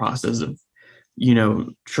thought process of,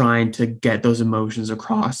 trying to get those emotions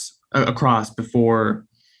across before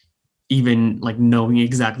even like knowing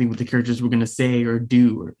exactly what the characters were going to say or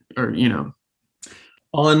do or.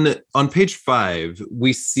 On page 5,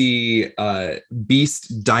 we see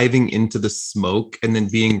Beast diving into the smoke and then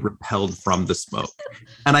being repelled from the smoke.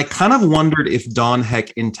 And I kind of wondered if Don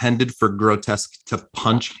Heck intended for Grotesque to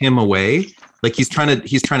punch him away. Like he's trying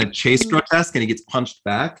to chase Grotesque and he gets punched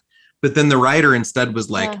back. But then the writer instead was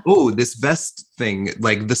like, oh, this vest thing,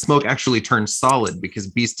 like the smoke actually turns solid because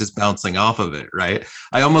Beast is bouncing off of it, right?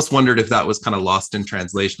 I almost wondered if that was kind of lost in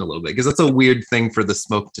translation a little bit, because that's a weird thing for the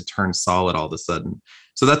smoke to turn solid all of a sudden.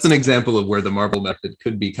 So that's an example of where the Marvel method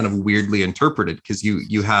could be kind of weirdly interpreted, because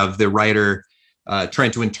you have the writer trying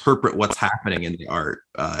to interpret what's happening in the art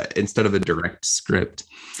instead of a direct script.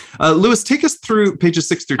 Lewis, take us through pages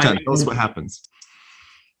 6 through 10. Tell us what happens.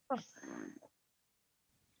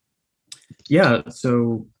 Yeah,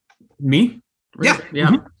 so me? Right? Yeah.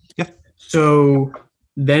 Mm-hmm. Yeah. So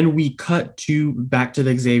then we cut back to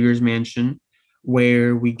the Xavier's mansion,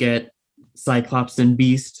 where we get Cyclops and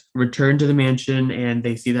Beast return to the mansion, and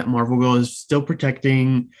they see that Marvel Girl is still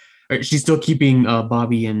she's still keeping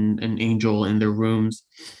Bobby and Angel in their rooms.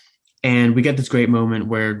 And we get this great moment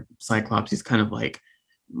where Cyclops is kind of like,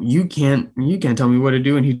 you can't tell me what to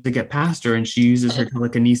do, and he's to get past her, and she uses her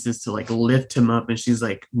telekinesis to like lift him up, and she's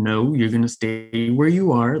like, no, you're gonna stay where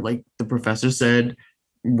you are, like the professor said,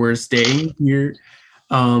 we're staying here.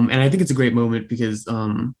 And I think it's a great moment because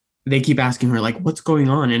they keep asking her like, what's going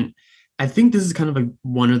on? And I think this is kind of like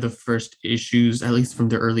one of the first issues, at least from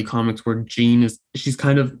the early comics, where Jean she's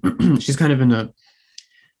kind of in a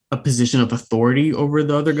position of authority over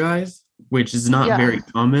the other guys, which is not very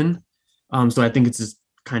common. So I think it's just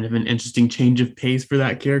kind of an interesting change of pace for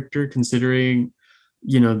that character, considering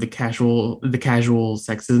the casual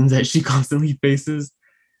sexism that she constantly faces.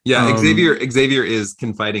 Xavier is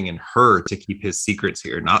confiding in her to keep his secrets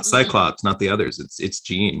here, not Cyclops, not the others. It's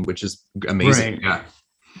Jean, which is amazing. Right. Yeah,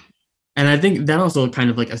 and I think that also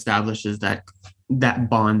kind of like establishes that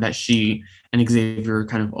bond that she and Xavier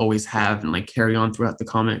kind of always have and like carry on throughout the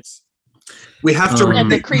comics. We have to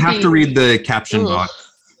read the caption box.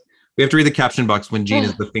 We have to read the caption box when Jean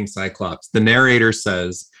is lifting Cyclops. The narrator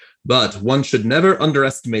says, but one should never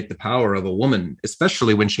underestimate the power of a woman,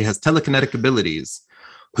 especially when she has telekinetic abilities.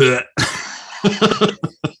 When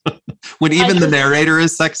even the narrator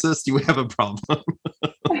is sexist, you have a problem.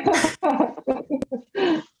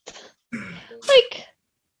 Like,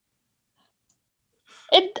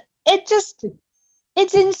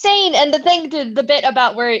 it's insane. And the bit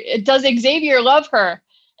about where does Xavier love her?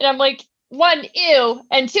 And I'm like, 1, ew,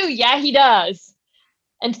 and 2, yeah, he does,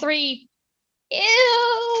 and 3,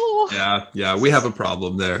 ew. Yeah, we have a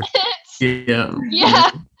problem there. Yeah.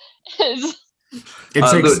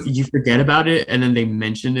 It's like you forget about it, and then they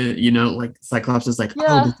mention it. Like Cyclops is like,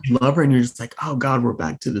 "Oh, did you love her?" And you're just like, "Oh God, we're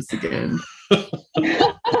back to this again."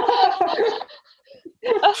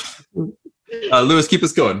 Lewis, keep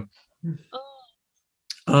us going.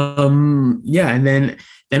 Yeah, and then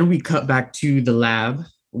we cut back to the lab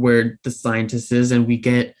where the scientist is, and we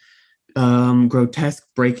get Grotesque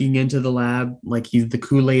breaking into the lab like he's the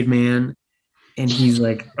Kool-Aid man, and he's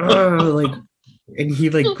like, and he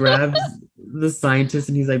like grabs the scientist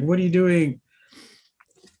and he's like, what are you doing?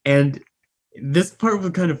 And this part was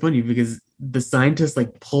kind of funny because the scientist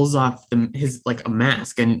like pulls off his like a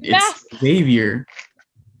mask, and it's Xavier.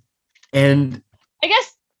 And I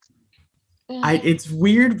guess it's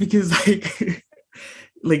weird because like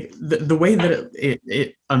like the way that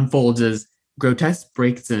it unfolds is Grotesque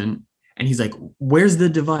breaks in and he's like, where's the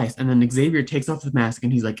device? And then Xavier takes off the mask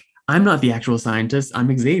and he's like, I'm not the actual scientist,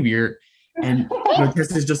 I'm Xavier. And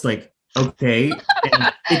Grotesque is just like, okay,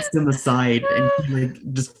 and takes them aside, and he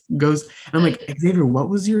like just goes, and I'm like, Xavier, what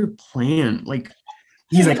was your plan? Like,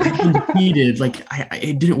 he's like, I've been defeated, like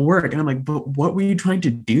it didn't work, and I'm like, but what were you trying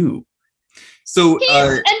to do? So,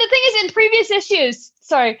 and the thing is, in previous issues,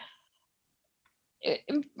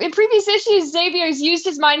 in previous issues, Xavier's used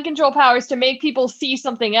his mind control powers to make people see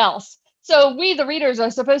something else. So we, the readers,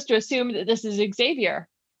 are supposed to assume that this is Xavier.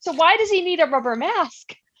 So why does he need a rubber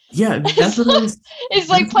mask? Yeah, that's what I was. It's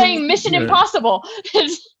like playing Mission Impossible.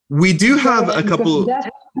 We do have a couple.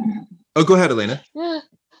 Oh, go ahead, Elena.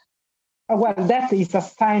 Well, that is a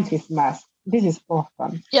scientist mask. This is for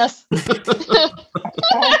fun. Yes.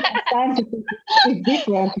 Scientist is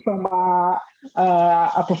different from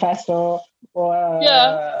a professor or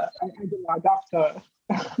a doctor.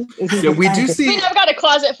 Yeah, we do see. I mean, I've got a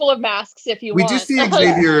closet full of masks if you want. We do see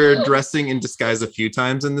Xavier dressing in disguise a few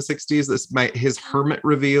times in the 60s. His hermit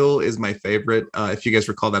reveal is my favorite. If you guys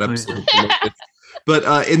recall that episode.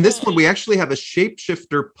 But in this one, we actually have a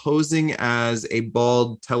shapeshifter posing as a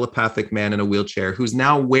bald telepathic man in a wheelchair who's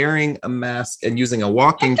now wearing a mask and using a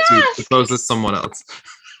walking suit to pose as someone else.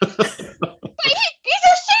 He's a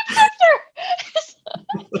shapeshifter!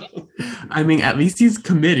 I mean, at least he's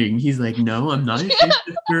committing. He's like, no, I'm not a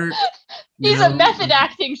shapeshifter. He's a method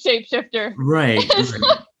acting shapeshifter. Right.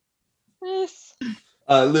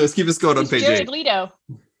 Lewis, keep us going on page Jared 8. Leto.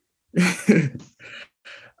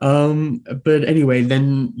 But anyway,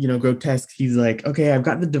 then, Grotesque, he's like, okay, I've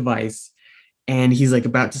got the device, and he's like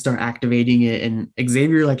about to start activating it, and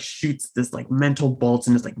Xavier like shoots this like mental bolts,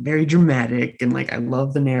 and it's like very dramatic, and like I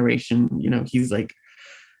love the narration. He's like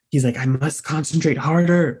I must concentrate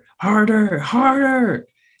harder.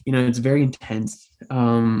 It's very intense.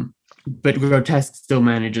 But Grotesque still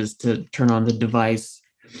manages to turn on the device,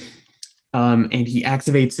 and he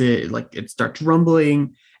activates it, like it starts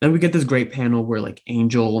rumbling. Then we get this great panel where like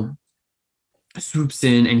Angel swoops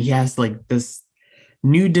in, and he has like this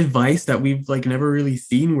new device that we've like never really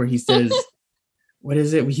seen, where he says, what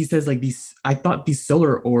is it? He says like I thought these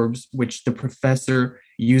solar orbs, which the professor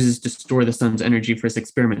uses to store the sun's energy for his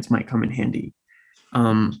experiments, might come in handy.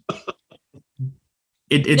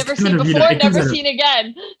 It's never seen before, never seen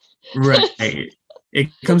again. Right. It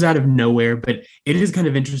comes out of nowhere, but it is kind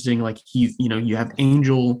of interesting. Like you have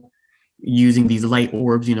Angel using these light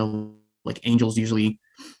orbs, like angels usually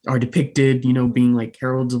are depicted, being like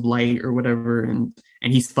heralds of light or whatever, and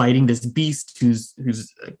he's fighting this beast who's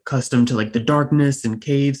accustomed to like the darkness and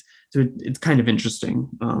caves. So it's kind of interesting.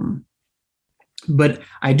 But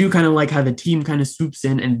I do kind of like how the team kind of swoops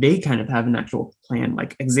in, and they kind of have an actual plan.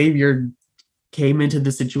 Like Xavier came into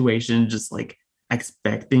the situation just like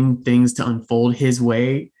expecting things to unfold his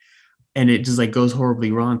way, and it just like goes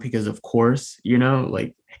horribly wrong because of course,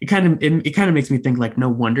 like it kind of makes me think like, no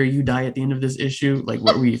wonder you die at the end of this issue. Like,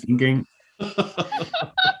 what were you thinking?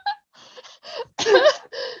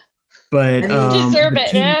 But you deserve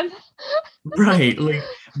it, man. Right. Like,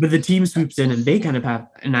 but the team swoops in, and they kind of have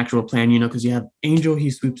an actual plan, because you have Angel, he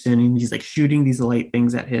swoops in and he's like shooting these light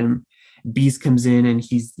things at him. Beast comes in, and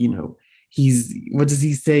he's what does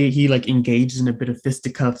he say? He like engages in a bit of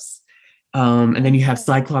fisticuffs. And then you have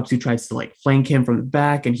Cyclops, who tries to like flank him from the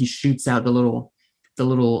back, and he shoots out the little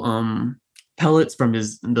pellets from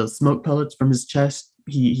the smoke pellets from his chest.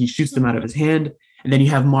 He shoots them out of his hand. And then you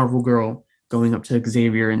have Marvel Girl going up to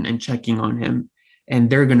Xavier and checking on him, and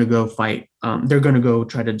they're gonna go fight. They're gonna go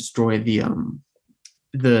try to destroy the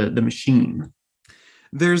machine.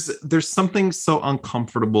 There's something so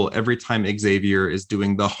uncomfortable every time Xavier is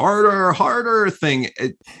doing the harder thing.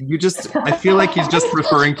 I feel like he's just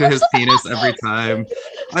referring to his penis every time.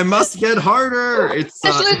 I must get harder. It's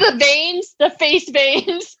especially the veins, the face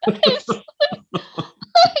veins.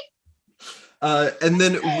 And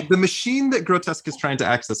then the machine that Grotesque is trying to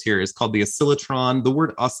access here is called the oscillotron. The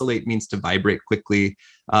word oscillate means to vibrate quickly.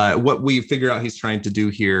 What we figure out he's trying to do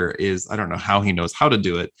here is, I don't know how he knows how to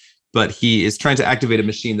do it, but he is trying to activate a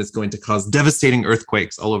machine that's going to cause devastating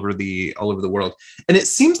earthquakes all over the world. And it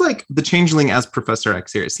seems like the Changeling as Professor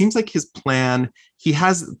X here, it seems like his plan, he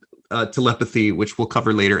has telepathy, which we'll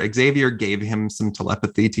cover later. Xavier gave him some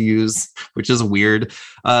telepathy to use, which is weird.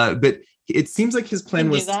 But it seems like his plan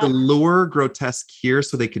was to lure Grotesque here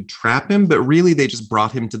so they could trap him, but really they just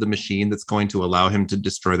brought him to the machine that's going to allow him to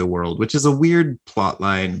destroy the world, which is a weird plot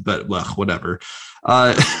line, but well, whatever.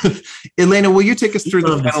 Elena, will you take us through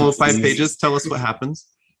the final 5 pages? Tell us what happens.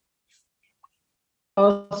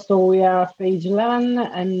 So we are page 11,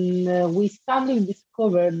 and we suddenly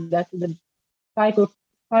discovered that the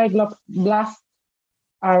Cyclops blasts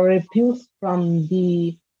are repulsed from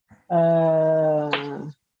the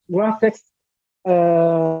Grotesque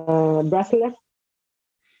bracelet.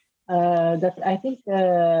 that I think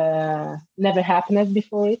never happened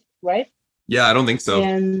before it, right? Yeah, I don't think so.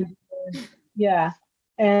 And yeah,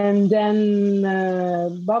 and then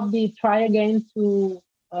Bobby try again to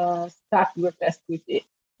start Grotesque with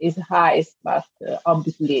his eyes, but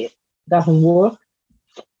obviously it doesn't work.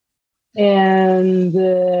 And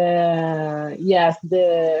yes,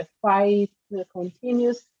 the fight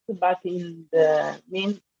continues, but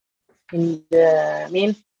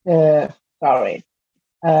sorry,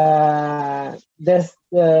 there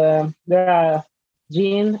are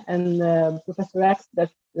Jean and Professor X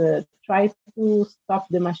that try to stop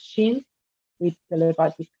the machine with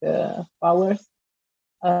telepathic powers,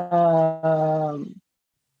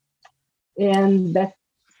 and that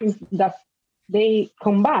seems that they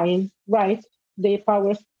combine, right, their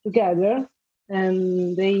powers together,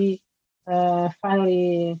 and they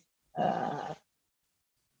finally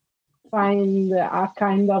find a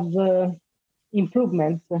kind of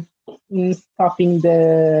improvement in stopping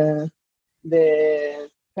the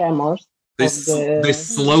tremors They of the they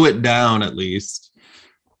slow it down at least.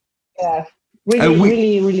 yeah,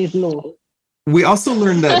 really slow. We also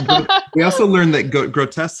learned that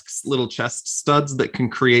Grotesque's little chest studs that can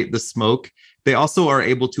create the smoke, they also are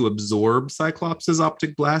able to absorb Cyclops'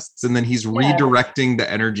 optic blasts, and then he's redirecting the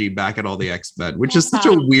energy back at all the X-Men, which is such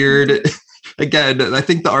a weird. Again, I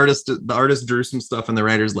think the artist drew some stuff, and the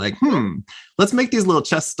writer's like, let's make these little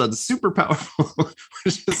chest studs super powerful,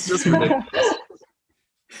 which is just ridiculous.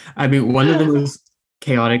 I mean, one of the most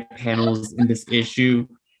chaotic panels in this issue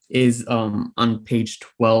is on page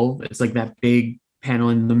 12. It's like that big panel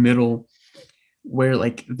in the middle where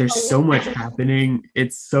like there's so much happening.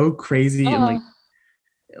 It's so crazy. And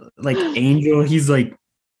like Angel, he's like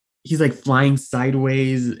flying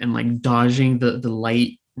sideways and like dodging the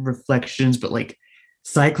light reflections, but like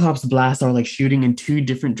Cyclops blasts are like shooting in two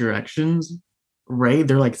different directions, right?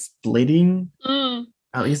 They're like splitting.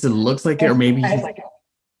 At least it looks like it, or maybe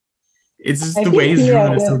it's just the way he's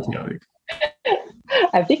drawn is so chaotic.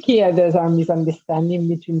 I think here there's a misunderstanding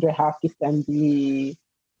between the artist and the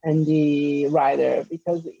writer,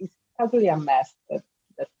 because it's totally a mess, that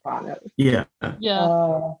panel. Yeah.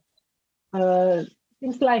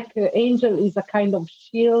 Seems like Angel is a kind of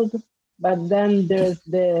shield, but then there's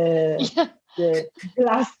the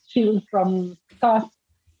glass shield from Scott,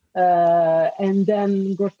 and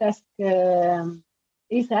then Grotesque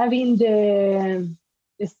is having the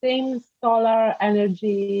same solar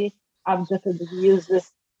energy object that used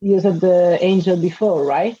the Angel before,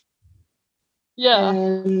 right? Yeah.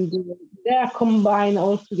 And they are combined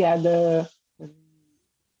all together.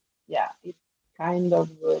 Yeah, it's kind of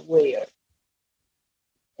weird.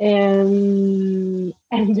 And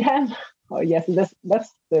then, oh yes,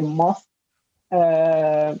 that's the most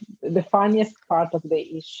the funniest part of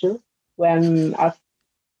the issue, when at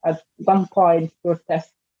one point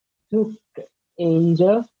Grotesque took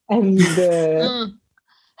Angel and throw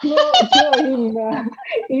him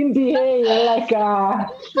in the air like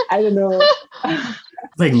I don't know,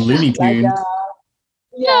 like Looney Tunes. Like,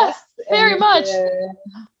 yes, very much.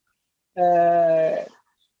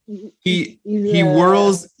 He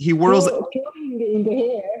whirls in the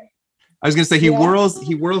hair. I was gonna say he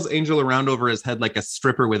whirls Angel around over his head like a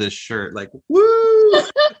stripper with his shirt, like woo.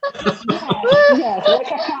 Yes,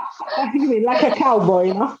 like a cowboy,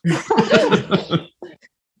 you know.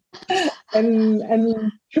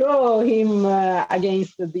 and throw him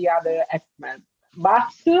against the other X-Men, but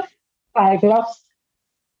Cyclops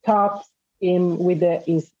stops him with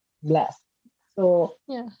his blast. So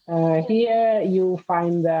here you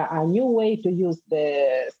find a new way to use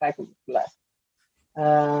the Cyclops blast.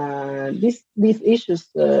 These issues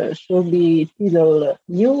should be titled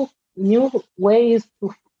new ways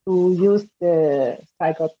to use the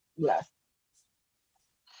Cyclops blast.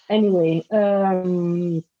 Anyway,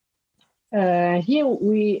 here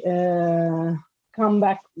we come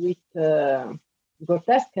back with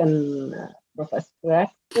Grotesque and Professor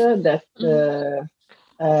X that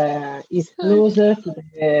is closer to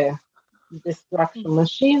the destruction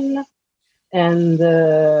machine, and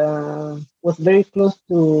was very close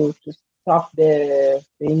to stop the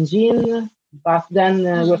engine, but then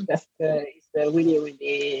Grotesque is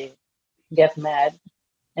really get mad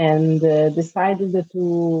and decided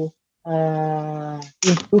to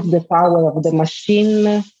improve the power of the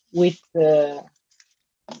machine with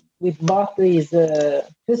both his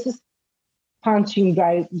fists punching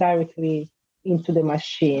directly into the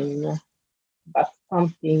machine, but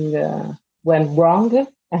something went wrong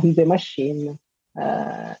and the machine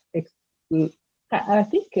I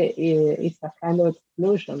think it's a kind of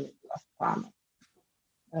explosion in the last panel.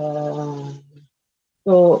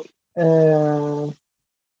 So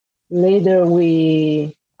later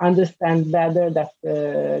we understand better that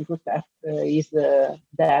Grotesque is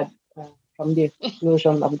dead from the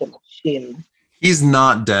explosion of the machine. He's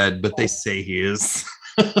not dead, but they say he is.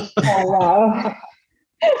 Oh, wow.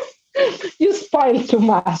 You spoil too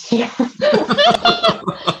much.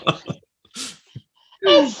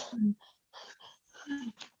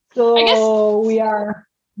 So we are,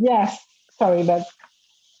 yes, sorry, but.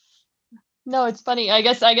 No, it's funny. I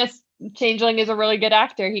guess Changeling is a really good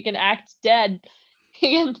actor. He can act dead.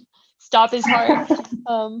 He can stop his heart.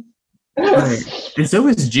 Right. And so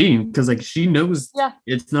is Jean, because like she knows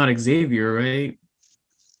it's not Xavier, right?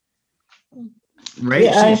 Right?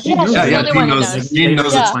 Yeah, Jean knows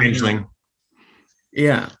it's Changeling.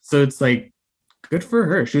 Yeah. So it's like good for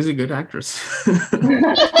her. She's a good actress.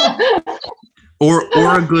 or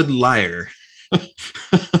a good liar.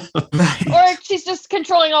 Right. Or she's just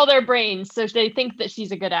controlling all their brains, so they think that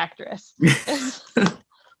she's a good actress.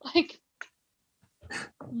 Like,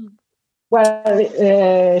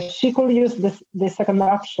 well, she could use the second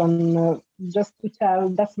option just to tell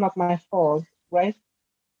that's not my fault, right?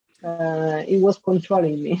 It was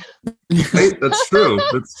controlling me. Right? That's true.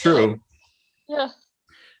 That's true. Yeah.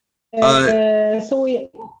 So we,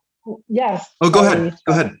 yes. Oh, go ahead.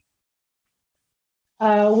 Go ahead.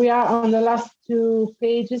 We are on the last two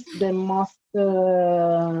pages. The most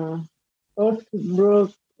heartbroken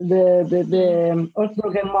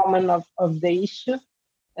moment of the issue,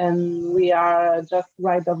 and we are just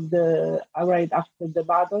right after the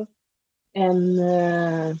battle,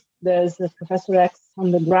 and there's Professor X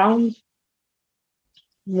on the ground,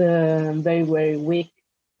 very very weak.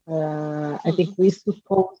 I think we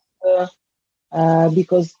suppose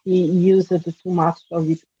because he used too much of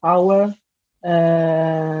his power.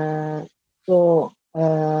 So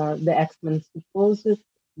the X-Men suppose it,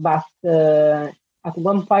 but at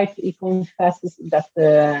one point he confesses that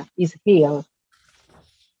he's here.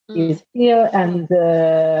 He's here, and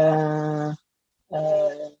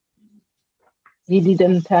he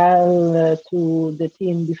didn't tell to the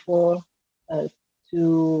team before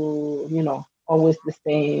to always the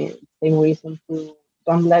same reason to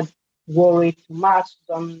don't let worry too much,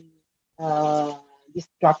 don't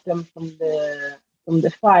distract them from the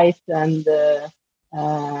fight, and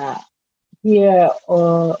here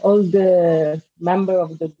all the members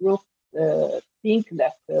of the group think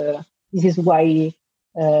that this is why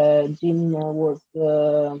Jean was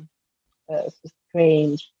so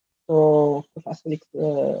strange, so Professor X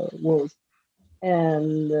was,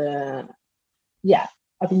 and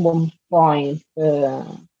at one point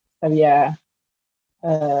Xavier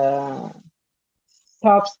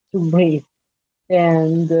stops to breathe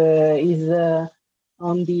and is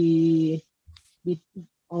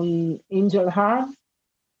on Angel arm,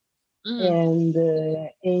 and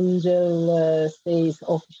Angel says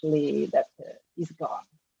officially that he's gone,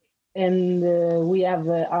 and we have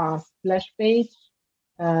a splash page,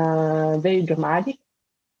 very dramatic.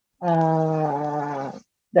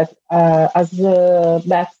 That, as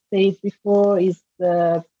Beth said before, is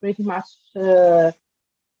pretty much the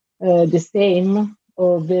same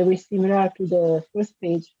or very similar to the first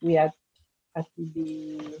page we had at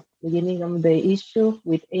the beginning of the issue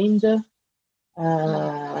with Angel,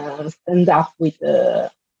 stand up with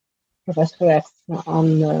Professor X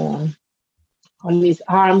on his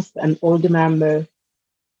arms, and all the members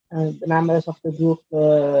of the group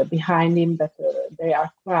behind him that they are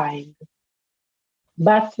crying.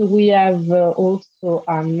 But we have also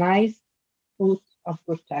a nice foot of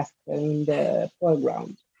Grotesque in the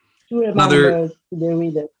foreground to remember to the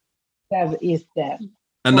reader that is dead.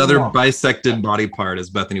 Another bisected body part, as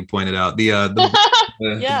Bethany pointed out. The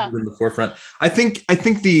in the forefront. I think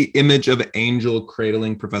the image of Angel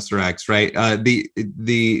cradling Professor X, right? The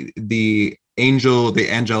Angel, the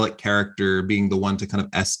angelic character being the one to kind of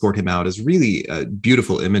escort him out, is really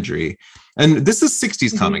beautiful imagery. And this is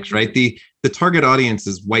 60s comics, right? The target audience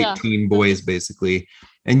is white teen boys, basically.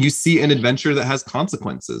 And you see an adventure that has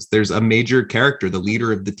consequences. There's a major character, the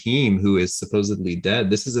leader of the team, who is supposedly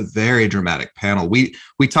dead. This is a very dramatic panel. We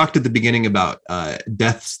talked at the beginning about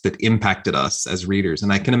deaths that impacted us as readers.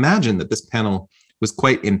 And I can imagine that this panel was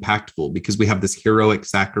quite impactful because we have this heroic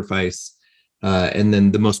sacrifice. And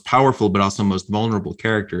then the most powerful, but also most vulnerable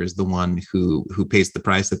character is the one who pays the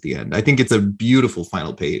price at the end. I think it's a beautiful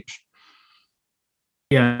final page.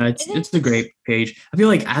 Yeah, it's a great page. I feel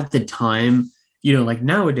like at the time, like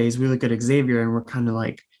nowadays we look at Xavier and we're kind of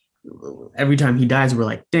like, every time he dies, we're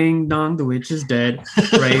like, ding dong, the witch is dead,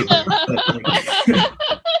 right?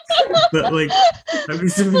 but like, I mean,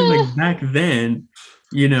 something like back then,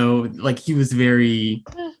 like he was very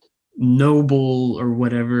noble or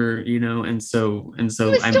whatever, and so He was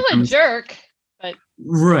still a jerk, but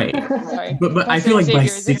right. sorry. But I feel like by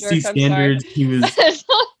 60 standards, he was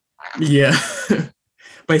yeah.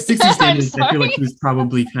 By 60 standards, I feel like he was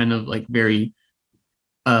probably kind of like very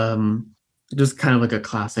just kind of like a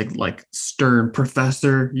classic like stern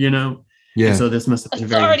professor, Yeah. And so this must have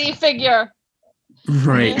been authority figure.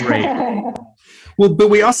 Right. Well, but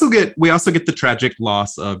we also get the tragic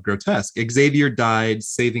loss of Grotesque. Xavier died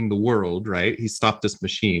saving the world, right? He stopped this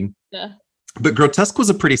machine. Yeah. But Grotesque was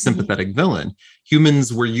a pretty sympathetic villain.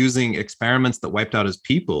 Humans were using experiments that wiped out his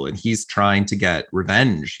people, and he's trying to get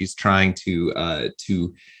revenge. He's trying to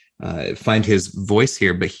find his voice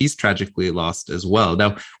here, but he's tragically lost as well.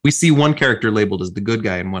 Now, we see one character labeled as the good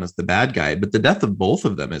guy and one as the bad guy, but the death of both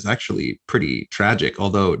of them is actually pretty tragic,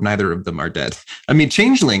 although neither of them are dead. I mean,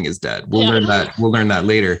 Changeling is dead. We'll learn that. We'll learn that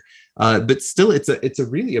later. But still, it's a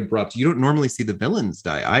really abrupt. You don't normally see the villains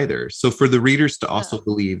die either. So for the readers to also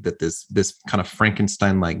believe that this kind of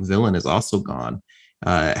Frankenstein-like villain is also gone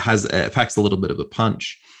packs a little bit of a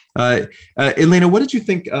punch. Elena, what did you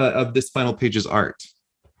think of this final page's art?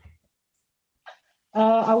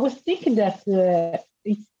 I was thinking that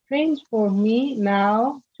it's strange for me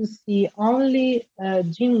now to see only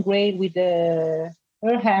Jean Grey with her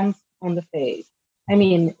hands on the face. I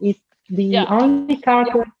mean, it's the only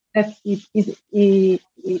character that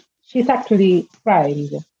she's actually crying,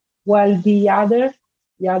 while the others,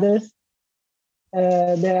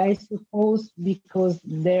 that I suppose because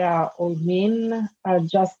they are all men, are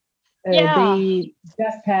just they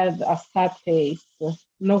just have a sad face.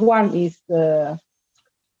 No one is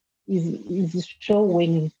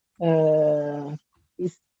showing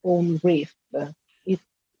his own grief.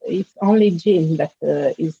 It's only Jim that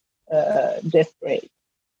is desperate.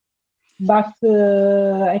 But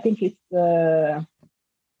I think it's the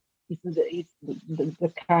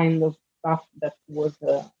kind of stuff that was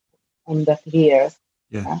on that year.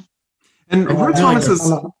 Yeah. And Roy Thomas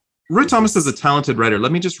is a talented writer.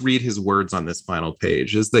 Let me just read his words on this final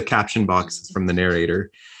page as the caption box is from the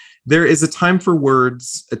narrator. There is a time for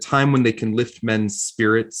words, a time when they can lift men's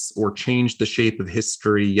spirits or change the shape of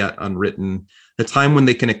history yet unwritten, a time when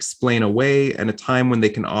they can explain away, and a time when they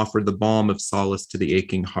can offer the balm of solace to the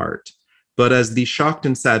aching heart. But as the shocked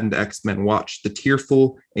and saddened X-Men watch the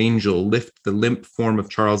tearful angel lift the limp form of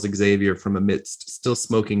Charles Xavier from amidst still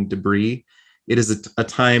smoking debris, it is a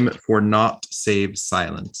time for naught save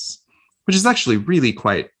silence, which is actually really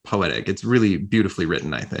quite poetic. It's really beautifully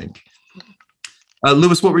written, I think.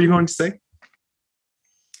 Lewis, what were you going to say?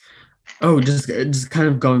 Oh, just kind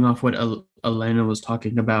of going off what Elena was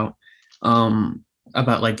talking about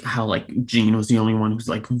like how like Jean was the only one who's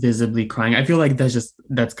like visibly crying. I feel like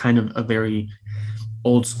that's kind of a very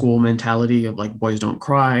old school mentality of like boys don't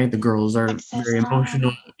cry, the girls are very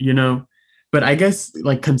emotional, But I guess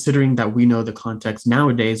like considering that we know the context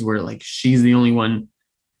nowadays where like she's the only one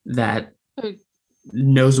that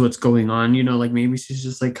knows what's going on, like maybe she's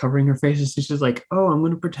just like covering her face and she's just like, oh, I'm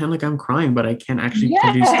going to pretend like I'm crying, but I can't actually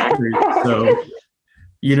produce tears. So,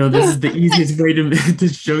 this is the easiest way to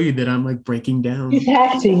show you that I'm like breaking down. She's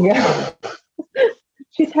acting. The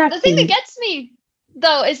thing that gets me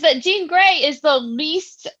though is that Jean Grey is the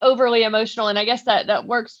least overly emotional, and I guess that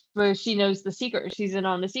works where she knows the secret. She's in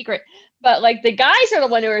on the secret, but like the guys are the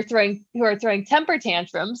one who are throwing temper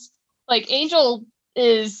tantrums. Like Angel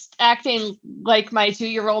is acting like my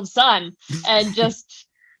 2-year-old son and just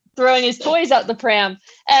throwing his toys out the pram,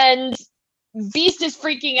 and Beast is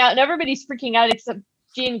freaking out, and everybody's freaking out except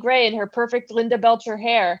Jean Grey and her perfect Linda Belcher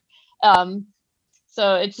hair.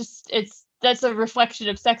 So that's a reflection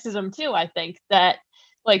of sexism too. I think that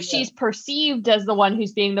like she's perceived as the one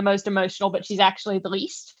who's being the most emotional, but she's actually the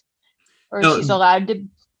least, or she's allowed to.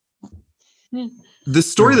 The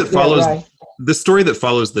story that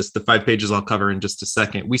follows this, the 5 pages I'll cover in just a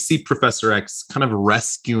second, we see Professor X kind of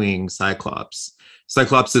rescuing Cyclops.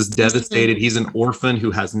 Cyclops is devastated. He's an orphan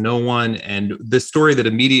who has no one. And the story that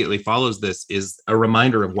immediately follows this is a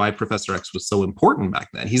reminder of why Professor X was so important back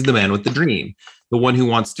then. He's the man with the dream, the one who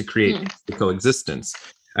wants to create the coexistence.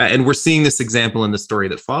 And we're seeing this example in the story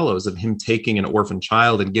that follows of him taking an orphan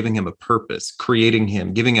child and giving him a purpose, creating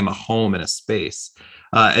him, giving him a home and a space.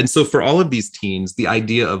 And so for all of these teens, the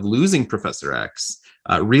idea of losing Professor X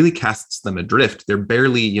really casts them adrift. They're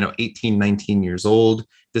barely, 18, 19 years old.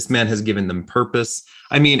 This man has given them purpose.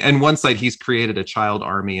 I mean, and one side he's created a child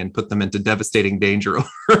army and put them into devastating danger over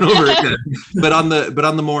and over again. But on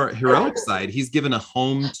the more heroic side, he's given a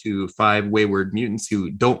home to 5 wayward mutants who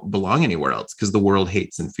don't belong anywhere else because the world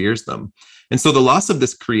hates and fears them. And so the loss of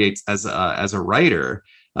this creates, as a writer,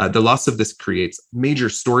 the loss of this creates major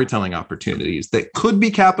storytelling opportunities that could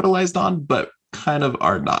be capitalized on, but kind of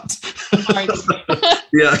are not.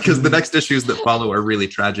 Yeah, because the next issues that follow are really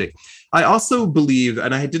tragic. I also believe,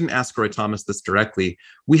 and I didn't ask Roy Thomas this directly,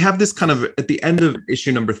 we have this kind of, at the end of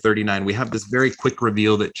issue number 39, we have this very quick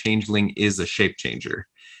reveal that Changeling is a shape changer.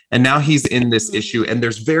 And now he's in this issue, and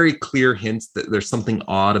there's very clear hints that there's something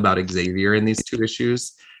odd about Xavier in these 2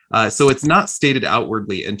 issues. So it's not stated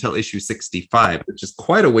outwardly until issue 65, which is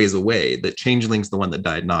quite a ways away, that Changeling's the one that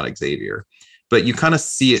died, not Xavier. But you kind of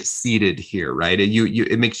see it seated here, right?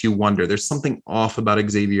 It makes you wonder. There's something off about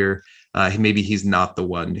Xavier. Maybe he's not the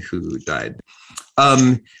one who died.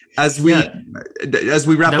 As we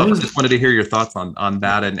wrap up, I just wanted to hear your thoughts on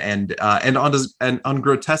that and on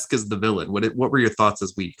Grotesque as the villain. What were your thoughts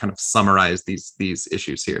as we kind of summarize these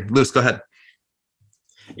issues here? Lewis, go ahead.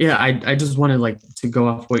 Yeah, I just wanted to go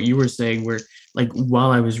off what you were saying, where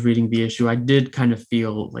while I was reading the issue, I did kind of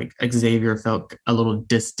feel like Xavier felt a little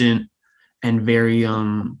distant and very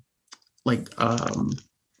how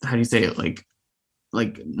do you say it,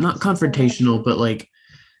 not confrontational, but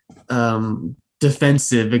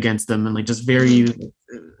defensive against them, and just very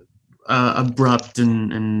abrupt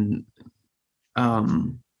and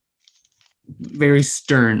very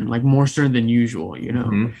stern, more stern than usual,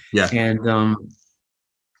 Mm-hmm. Yeah. And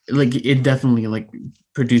it definitely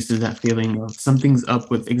produces that feeling of something's up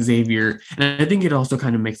with Xavier. And I think it also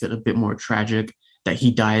kind of makes it a bit more tragic that he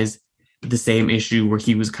dies the same issue where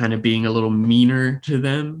he was kind of being a little meaner to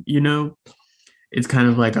them, It's kind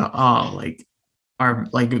of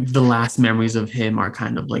the last memories of him are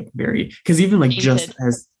kind of very, because even just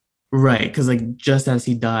as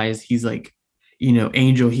he dies, he's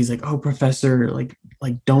Angel, he's oh, Professor,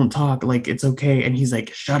 don't talk, it's okay, and he's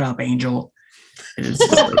shut up, Angel. And it's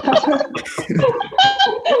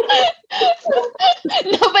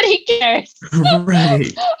nobody cares.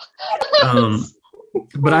 Right.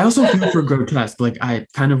 But I also feel for Grotesque, I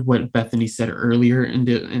kind of what Bethany said earlier in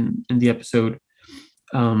the episode.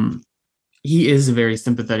 He is a very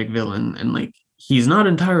sympathetic villain, and he's not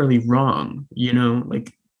entirely wrong,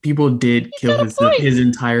 people did kill his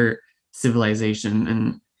entire civilization,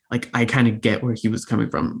 and I kind of get where he was coming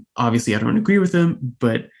from. Obviously I don't agree with him,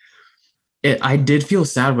 but I did feel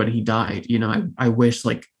sad when he died. I wish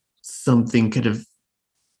something could have,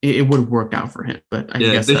 it would have worked out for him, but I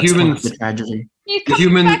guess that's the tragedy. He comes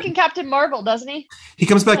back in Captain Marvel, doesn't he? He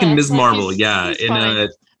comes back in Ms. Marvel, in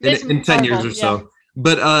 10 years or so.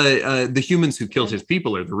 But the humans who killed his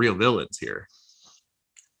people are the real villains here.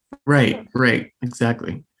 Right,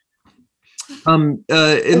 exactly.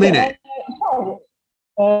 Elena.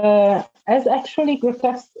 As actually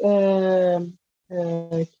Grotesque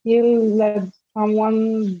killed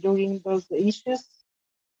someone during those issues.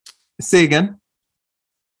 Say again.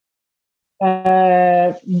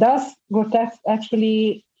 Does Grotesque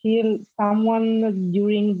actually kill someone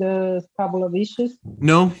during the couple of issues?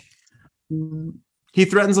 No. He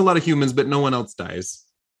threatens a lot of humans, but no one else dies.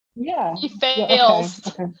 Yeah. He fails.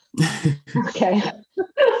 Okay.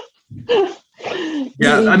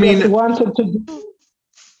 Yeah, I mean,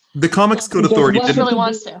 the Comics Code Authority The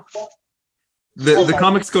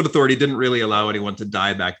Comics Code Authority didn't really allow anyone to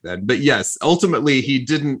die back then. But yes, ultimately he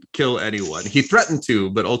didn't kill anyone. He threatened to,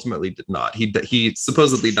 but ultimately did not. He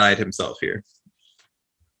supposedly died himself here.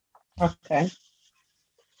 Okay.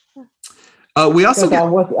 We also get, I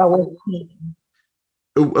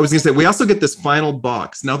was going to say, we also get this final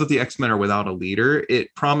box. Now that the X-Men are without a leader,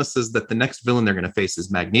 it promises that the next villain they're going to face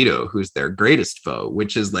is Magneto, who's their greatest foe,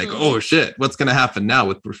 which is oh shit, what's going to happen now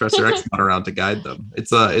with Professor X not around to guide them?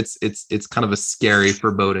 It's kind of a scary,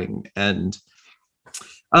 foreboding end.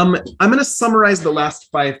 I'm going to summarize the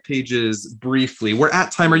last 5 pages briefly. We're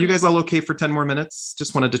at time. Are you guys all okay for 10 more minutes?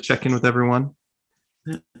 Just wanted to check in with everyone.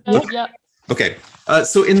 Yep. Okay,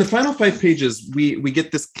 so in the final 5 pages, we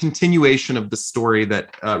get this continuation of the story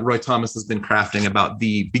that Roy Thomas has been crafting about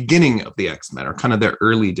the beginning of the X-Men, or kind of their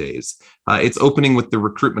early days. It's opening with the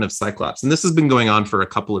recruitment of Cyclops, and this has been going on for a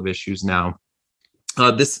couple of issues now.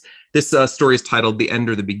 This story is titled The End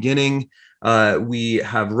or the Beginning. We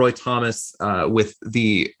have Roy Thomas with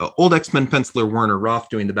the old X-Men penciler Werner Roth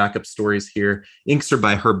doing the backup stories here. Inks are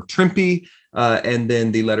by Herb Trimpe. And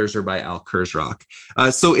then the letters are by Al Kersrock.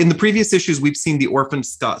 So in the previous issues, we've seen the orphan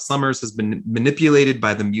Scott Summers has been manipulated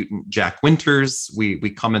by the mutant Jack Winters. We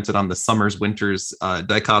commented on the Summers-Winters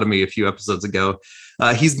dichotomy a few episodes ago.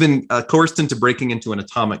 He's been coerced into breaking into an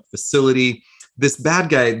atomic facility. This bad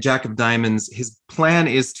guy, Jack of Diamonds, his plan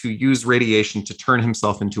is to use radiation to turn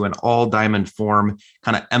himself into an all-diamond form,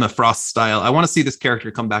 kind of Emma Frost style. I want to see this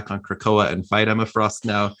character come back on Krakoa and fight Emma Frost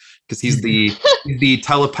now, because he's the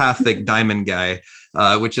telepathic diamond guy,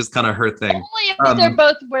 which is kind of her thing. Only if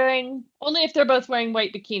they're both wearing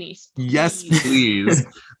white bikinis. Yes, please.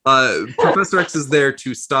 Professor X is there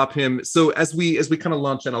to stop him. So as we kind of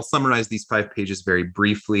launch, and I'll summarize these 5 pages very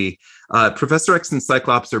briefly. Professor X and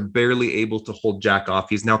Cyclops are barely able to hold Jack off.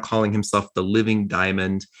 He's now calling himself the Living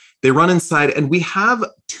Diamond. They run inside, and we have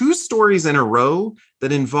 2 stories in a row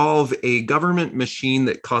that involve a government machine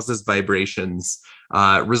that causes vibrations,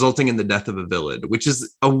 resulting in the death of a villain, which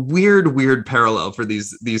is a weird parallel for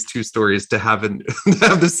these 2 stories to have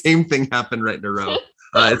the same thing happen right in a row.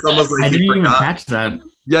 It's almost like I didn't even catch that.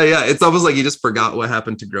 Yeah. It's almost like you just forgot what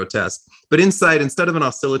happened to Grotesque. But inside, instead of an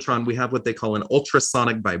oscillotron, we have what they call an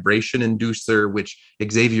ultrasonic vibration inducer, which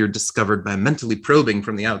Xavier discovered by mentally probing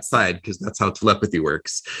from the outside, because that's how telepathy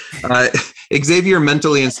works. Xavier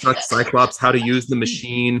mentally instructs Cyclops how to use the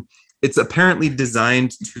machine. It's apparently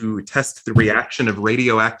designed to test the reaction of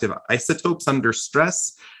radioactive isotopes under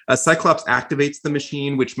stress. Cyclops activates the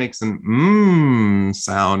machine, which makes an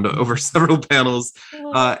sound over several panels.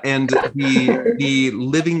 And the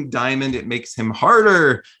Living Diamond, it makes him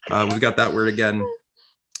harder. We've got that word again.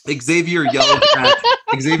 Xavier yells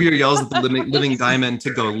at the Living Diamond to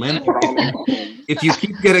go limp. If you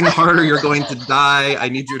keep getting harder, you're going to die. I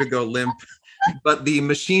need you to go limp. But the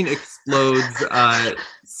machine explodes,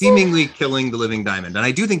 seemingly killing the Living Diamond. And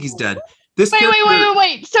I do think he's dead.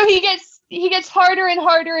 Wait. So he gets harder and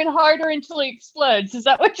harder and harder until he explodes. Is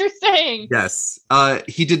that what you're saying? Yes.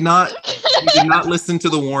 He did not listen to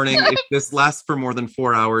the warning. If this lasts for more than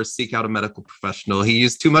 4 hours, seek out a medical professional. He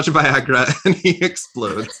used too much Viagra and he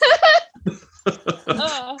explodes.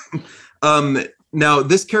 Now,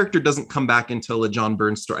 this character doesn't come back until a John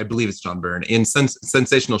Byrne story. I believe it's John Byrne. In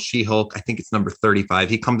Sensational She-Hulk, I think it's number 35.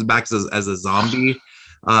 He comes back as a zombie,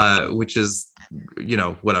 which is,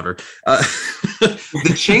 whatever.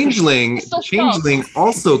 The Changeling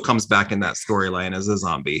also comes back in that storyline as a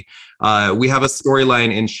zombie. We have a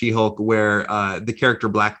storyline in She-Hulk where the character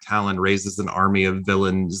Black Talon raises an army of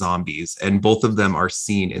villain zombies, and both of them are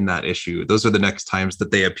seen in that issue. Those are the next times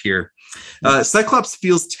that they appear. Cyclops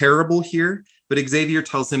feels terrible here, but Xavier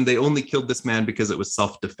tells him they only killed this man because it was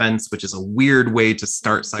self-defense, which is a weird way to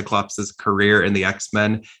start Cyclops' career in the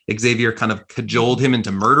X-Men. Xavier kind of cajoled him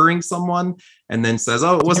into murdering someone and then says,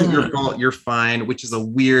 it wasn't your fault, you're fine, which is a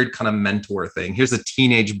weird kind of mentor thing. Here's a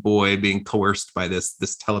teenage boy being coerced by this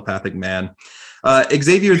telepathic man.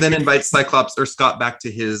 Xavier then invites Cyclops or Scott back to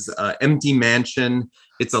his empty mansion.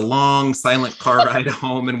 It's a long, silent car ride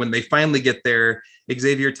home, and when they finally get there,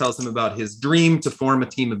 Xavier tells him about his dream to form a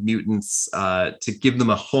team of mutants, to give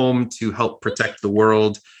them a home to help protect the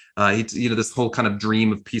world. This whole kind of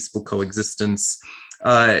dream of peaceful coexistence.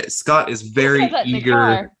 Scott is very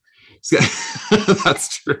eager.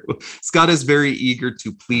 That's true. Scott is very eager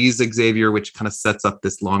to please Xavier, which kind of sets up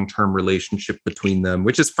this long-term relationship between them,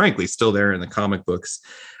 which is frankly still there in the comic books.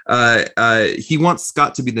 He wants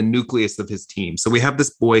Scott to be the nucleus of his team. So we have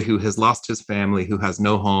this boy who has lost his family, who has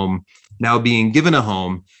no home, now being given a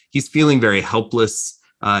home. He's feeling very helpless.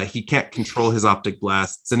 He can't control his optic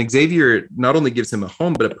blasts. And Xavier not only gives him a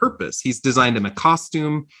home, but a purpose. He's designed him a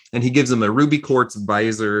costume, and he gives him a ruby quartz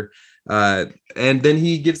visor. And then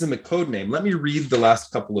he gives him a code name. Let me read the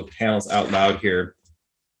last couple of panels out loud here.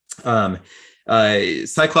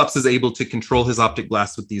 Cyclops is able to control his optic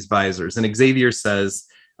blast with these visors. And Xavier says,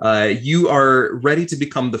 you are ready to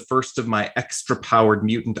become the first of my extra-powered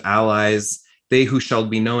mutant allies, they who shall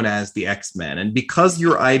be known as the X-Men. And because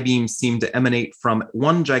your I-beams seem to emanate from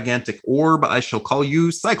one gigantic orb, I shall call you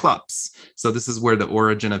Cyclops. So this is where the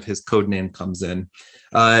origin of his code name comes in.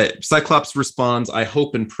 Cyclops responds, I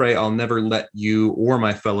hope and pray I'll never let you or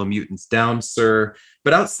my fellow mutants down, sir.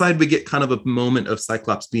 But outside, we get kind of a moment of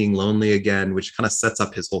Cyclops being lonely again, which kind of sets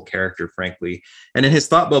up his whole character, frankly. And in his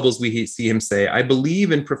thought bubbles, we see him say, I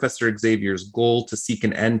believe in Professor Xavier's goal to seek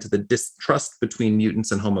an end to the distrust between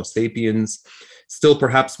mutants and Homo sapiens. Still,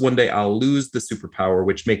 perhaps one day I'll lose the superpower,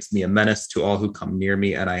 which makes me a menace to all who come near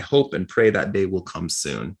me. And I hope and pray that day will come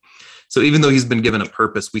soon. So even though he's been given a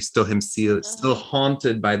purpose, we still still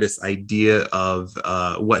haunted by this idea of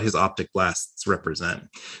what his optic blasts represent.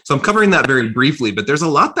 So I'm covering that very briefly, but there's a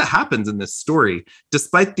lot that happens in this story.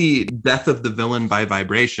 Despite the death of the villain by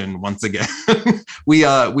vibration, once again, we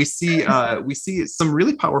see some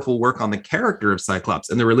really powerful work on the character of Cyclops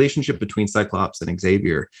and the relationship between Cyclops and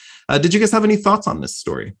Xavier. Did you guys have any thoughts on this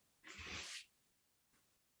story?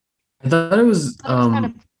 I thought it was.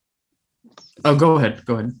 Oh, go ahead.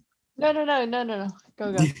 No.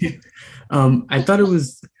 Go. I thought it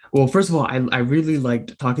was. Well, first of all, I really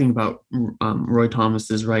liked talking about Roy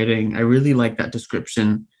Thomas's writing. I really like that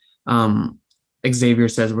description. Xavier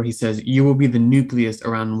says where he says, "You will be the nucleus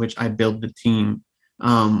around which I build the team."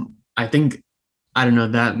 I think, I don't know,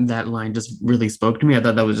 that line just really spoke to me. I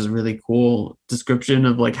thought that was just really cool description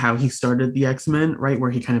of like how he started the X-Men, right? Where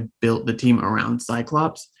he kind of built the team around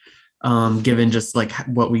Cyclops, given just like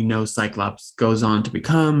what we know Cyclops goes on to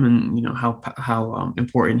become, and you know how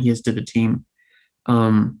important he is to the team.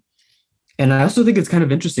 And I also think it's kind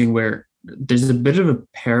of interesting where there's a bit of a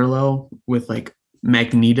parallel with like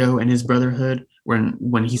Magneto and his Brotherhood,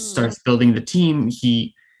 when he starts building the team,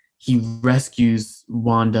 he rescues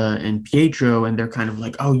Wanda and Pietro, and they're kind of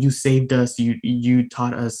like, "Oh, you saved us. You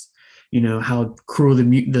taught us, you know, how cruel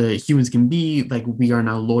the humans can be. Like, we are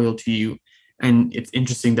now loyal to you." And it's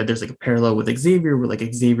interesting that there's like a parallel with Xavier, where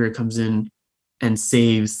like Xavier comes in and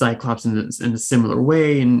saves Cyclops in a similar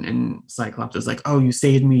way, and Cyclops is like, "Oh, you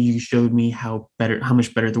saved me. You showed me how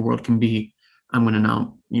much better the world can be. I'm going to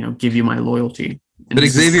now, you know, give you my loyalty." And but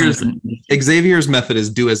Xavier's method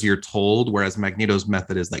is do as you're told, whereas Magneto's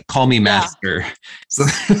method is like, "Call me master." Yeah. So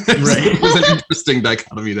there's an interesting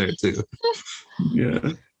dichotomy there too.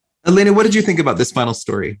 Yeah. Elena, what did you think about this final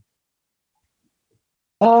story?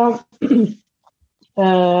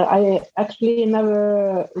 I actually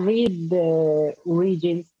never read the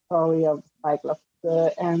origin story of Cyclops,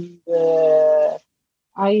 and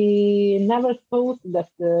I never thought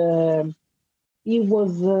that he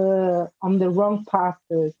was on the wrong path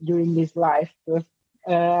during his life.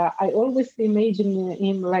 I always imagine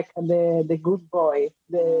him like the good boy,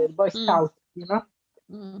 the Boy Scout, you know.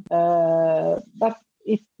 But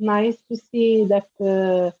it's nice to see that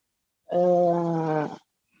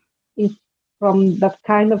it's from that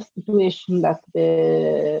kind of situation that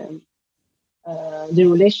the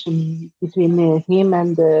relation between him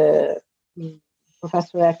and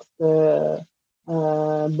Professor X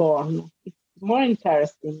born. It's more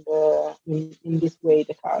interesting in this way,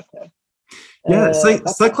 the character. Yeah,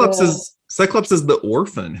 Cyclops is the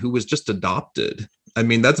orphan who was just adopted. I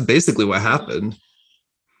mean, that's basically what happened.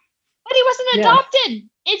 But he wasn't adopted.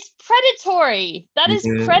 It's predatory. That is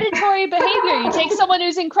predatory behavior. You take someone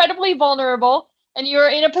who's incredibly vulnerable and you're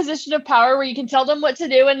in a position of power where you can tell them what to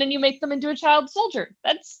do, and then you make them into a child soldier.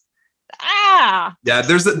 That's Yeah,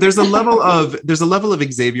 there's a level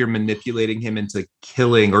of Xavier manipulating him into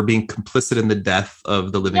killing or being complicit in the death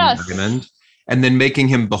of the living Diamond, and then making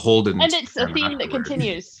him beholden. And it's a theme that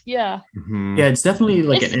continues. Yeah. Mm-hmm. Yeah, it's definitely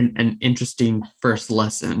like an interesting first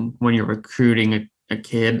lesson when you're recruiting a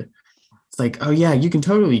kid. It's like, oh yeah, you can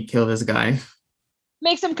totally kill this guy.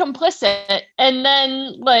 Makes him complicit, and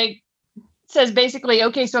then like says basically,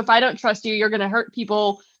 okay, so if I don't trust you, you're going to hurt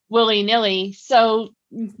people willy-nilly. So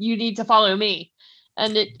you need to follow me.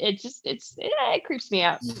 And it creeps me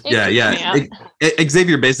out.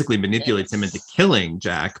 Xavier basically manipulates him into killing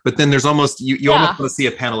Jack, but then there's almost you almost want to see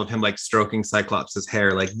a panel of him like stroking Cyclops'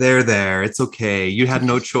 hair, like there, it's okay, you had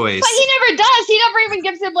no choice. But he never does. He never even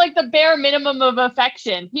gives him like the bare minimum of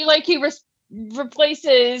affection. He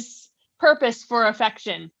replaces purpose for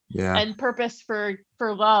affection, and purpose for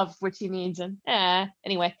love, which he needs. And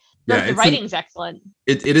anyway. The writing's excellent.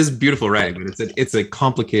 It is beautiful writing, but it's a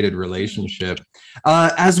complicated relationship.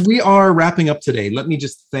 As we are wrapping up today, let me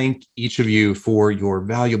just thank each of you for your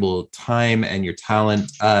valuable time and your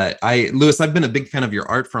talent. Louis, I've been a big fan of your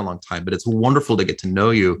art for a long time, but it's wonderful to get to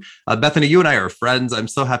know you. Bethany, you and I are friends. I'm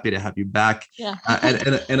so happy to have you back. Yeah.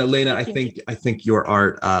 And Elena, I think your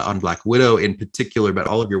art on Black Widow in particular, but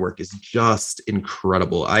all of your work is just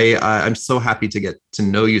incredible. I'm so happy to get to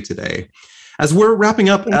know you today. As we're wrapping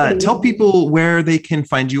up, tell people where they can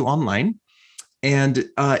find you online, and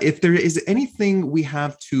if there is anything we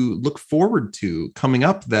have to look forward to coming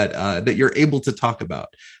up that you're able to talk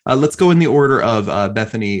about. Let's go in the order of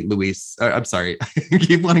Bethany, Luis. I'm sorry, I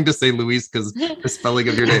keep wanting to say Luis because the spelling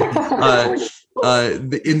of your name.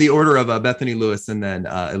 In the order of Bethany, Louis, and then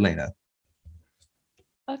Elena.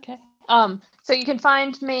 Okay. So you can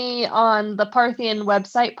find me on the Parthian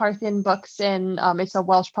website, Parthian Books, and it's a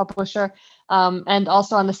Welsh publisher, and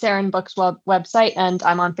also on the Saren Books website, and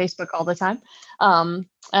I'm on Facebook all the time.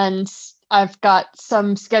 And I've got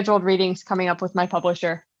some scheduled readings coming up with my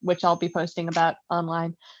publisher, which I'll be posting about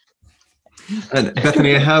online. And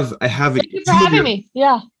Bethany, Thank you for having me.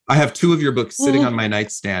 Yeah. I have 2 of your books sitting on my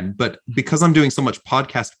nightstand, but because I'm doing so much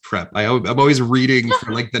podcast prep, I'm always reading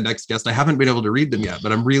for like the next guest. I haven't been able to read them yet,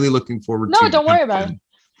 but I'm really looking forward to. No, don't worry about it.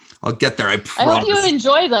 I'll get there. I promise. I hope you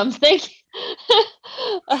enjoy them. Thank you.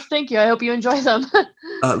 Thank you. I hope you enjoy them.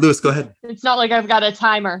 Lewis, go ahead. It's not like I've got a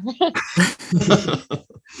timer.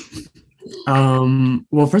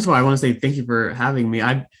 Well, first of all, I want to say thank you for having me.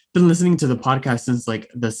 I've been listening to the podcast since like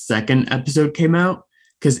the 2nd episode came out,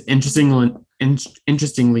 because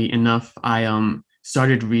interestingly enough, I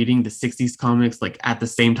started reading the 60s comics like at the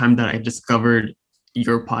same time that I discovered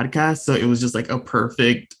your podcast. So it was just like a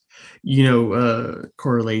perfect,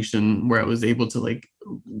 correlation where I was able to like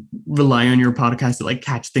rely on your podcast to like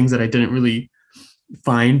catch things that I didn't really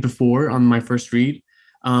find before on my first read.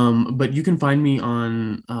 But you can find me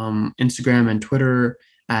on Instagram and Twitter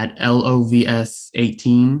at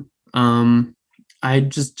LOVS18. I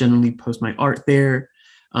just generally post my art there.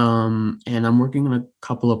 And I'm working on a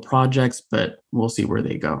couple of projects, but we'll see where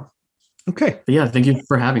they go. Okay. But yeah, thank you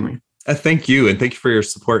for having me. Thank you. And thank you for your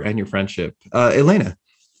support and your friendship. Elena.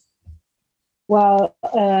 Well,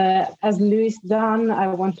 as Luis done, I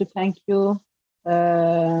want to thank you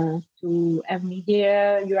to have me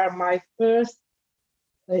here. You are my first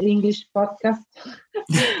English podcast.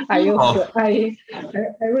 I hope I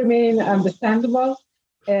remain understandable.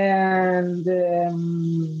 And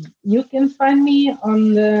you can find me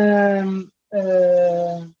on the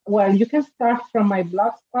you can start from my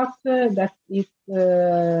blogspot that is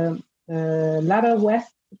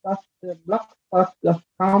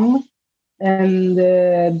larawest.blogspot.com, and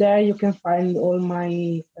there you can find all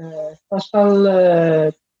my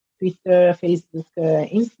social Twitter, Facebook,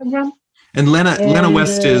 Instagram. And Lana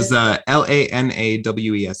West is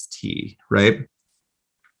LANAWEST, right?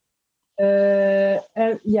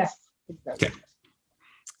 Yes, exactly.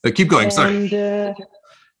 Okay. Keep going. Sorry.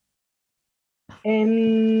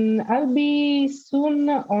 And I'll be soon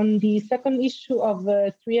on the 2nd issue of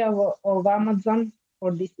 3 of Amazon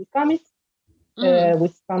for DC Comics,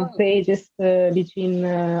 with some pages between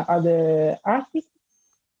other artists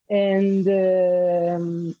and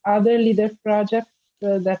other leader projects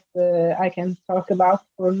that I can talk about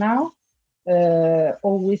for now.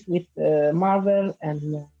 Always with Marvel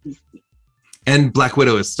and DC. And Black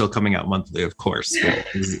Widow is still coming out monthly, of course.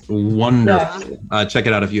 It's wonderful. Yeah. Check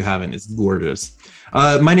it out if you haven't. It's gorgeous.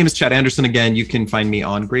 My name is Chad Anderson. Again, you can find me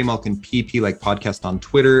on Graymalkin PP, like podcast on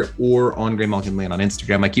Twitter, or on Graymalkin Lane on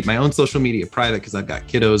Instagram. I keep my own social media private because I've got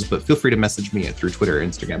kiddos, but feel free to message me through Twitter or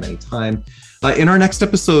Instagram anytime. In our next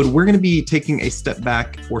episode, we're going to be taking a step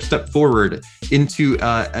back or step forward into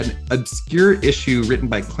an obscure issue written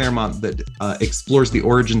by Claremont that explores the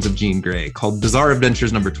origins of Jean Grey, called Bizarre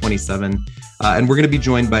Adventures number 27. And we're going to be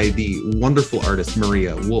joined by the wonderful artist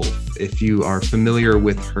Maria Wolf. If you are familiar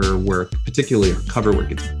with her work, particularly her cover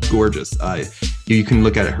work, it's gorgeous. You can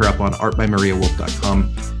look at her up on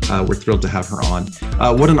artbymariawolf.com. We're thrilled to have her on.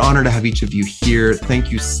 What an honor to have each of you here.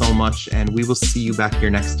 Thank you so much, and we will see you back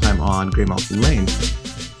here next time on Graymalkin Lane.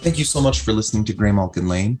 Thank you so much for listening to Graymalkin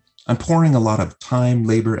Lane. I'm pouring a lot of time,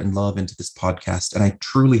 labor, and love into this podcast, and I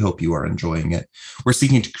truly hope you are enjoying it. We're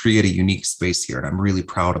seeking to create a unique space here, and I'm really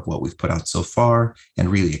proud of what we've put out so far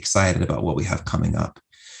and really excited about what we have coming up.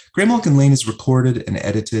 Graymalkin Lane is recorded and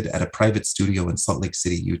edited at a private studio in Salt Lake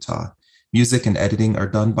City, Utah. Music and editing are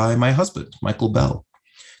done by my husband, Michael Bell.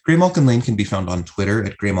 Graymalkin Lane can be found on Twitter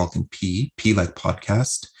at GraymalkinP, P like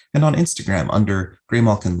podcast, and on Instagram under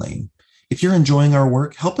Graymalkin Lane. If you're enjoying our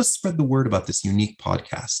work, help us spread the word about this unique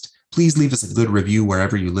podcast. Please leave us a good review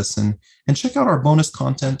wherever you listen, and check out our bonus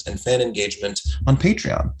content and fan engagement on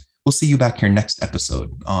Patreon. We'll see you back here next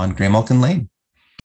episode on Graymalkin Lane.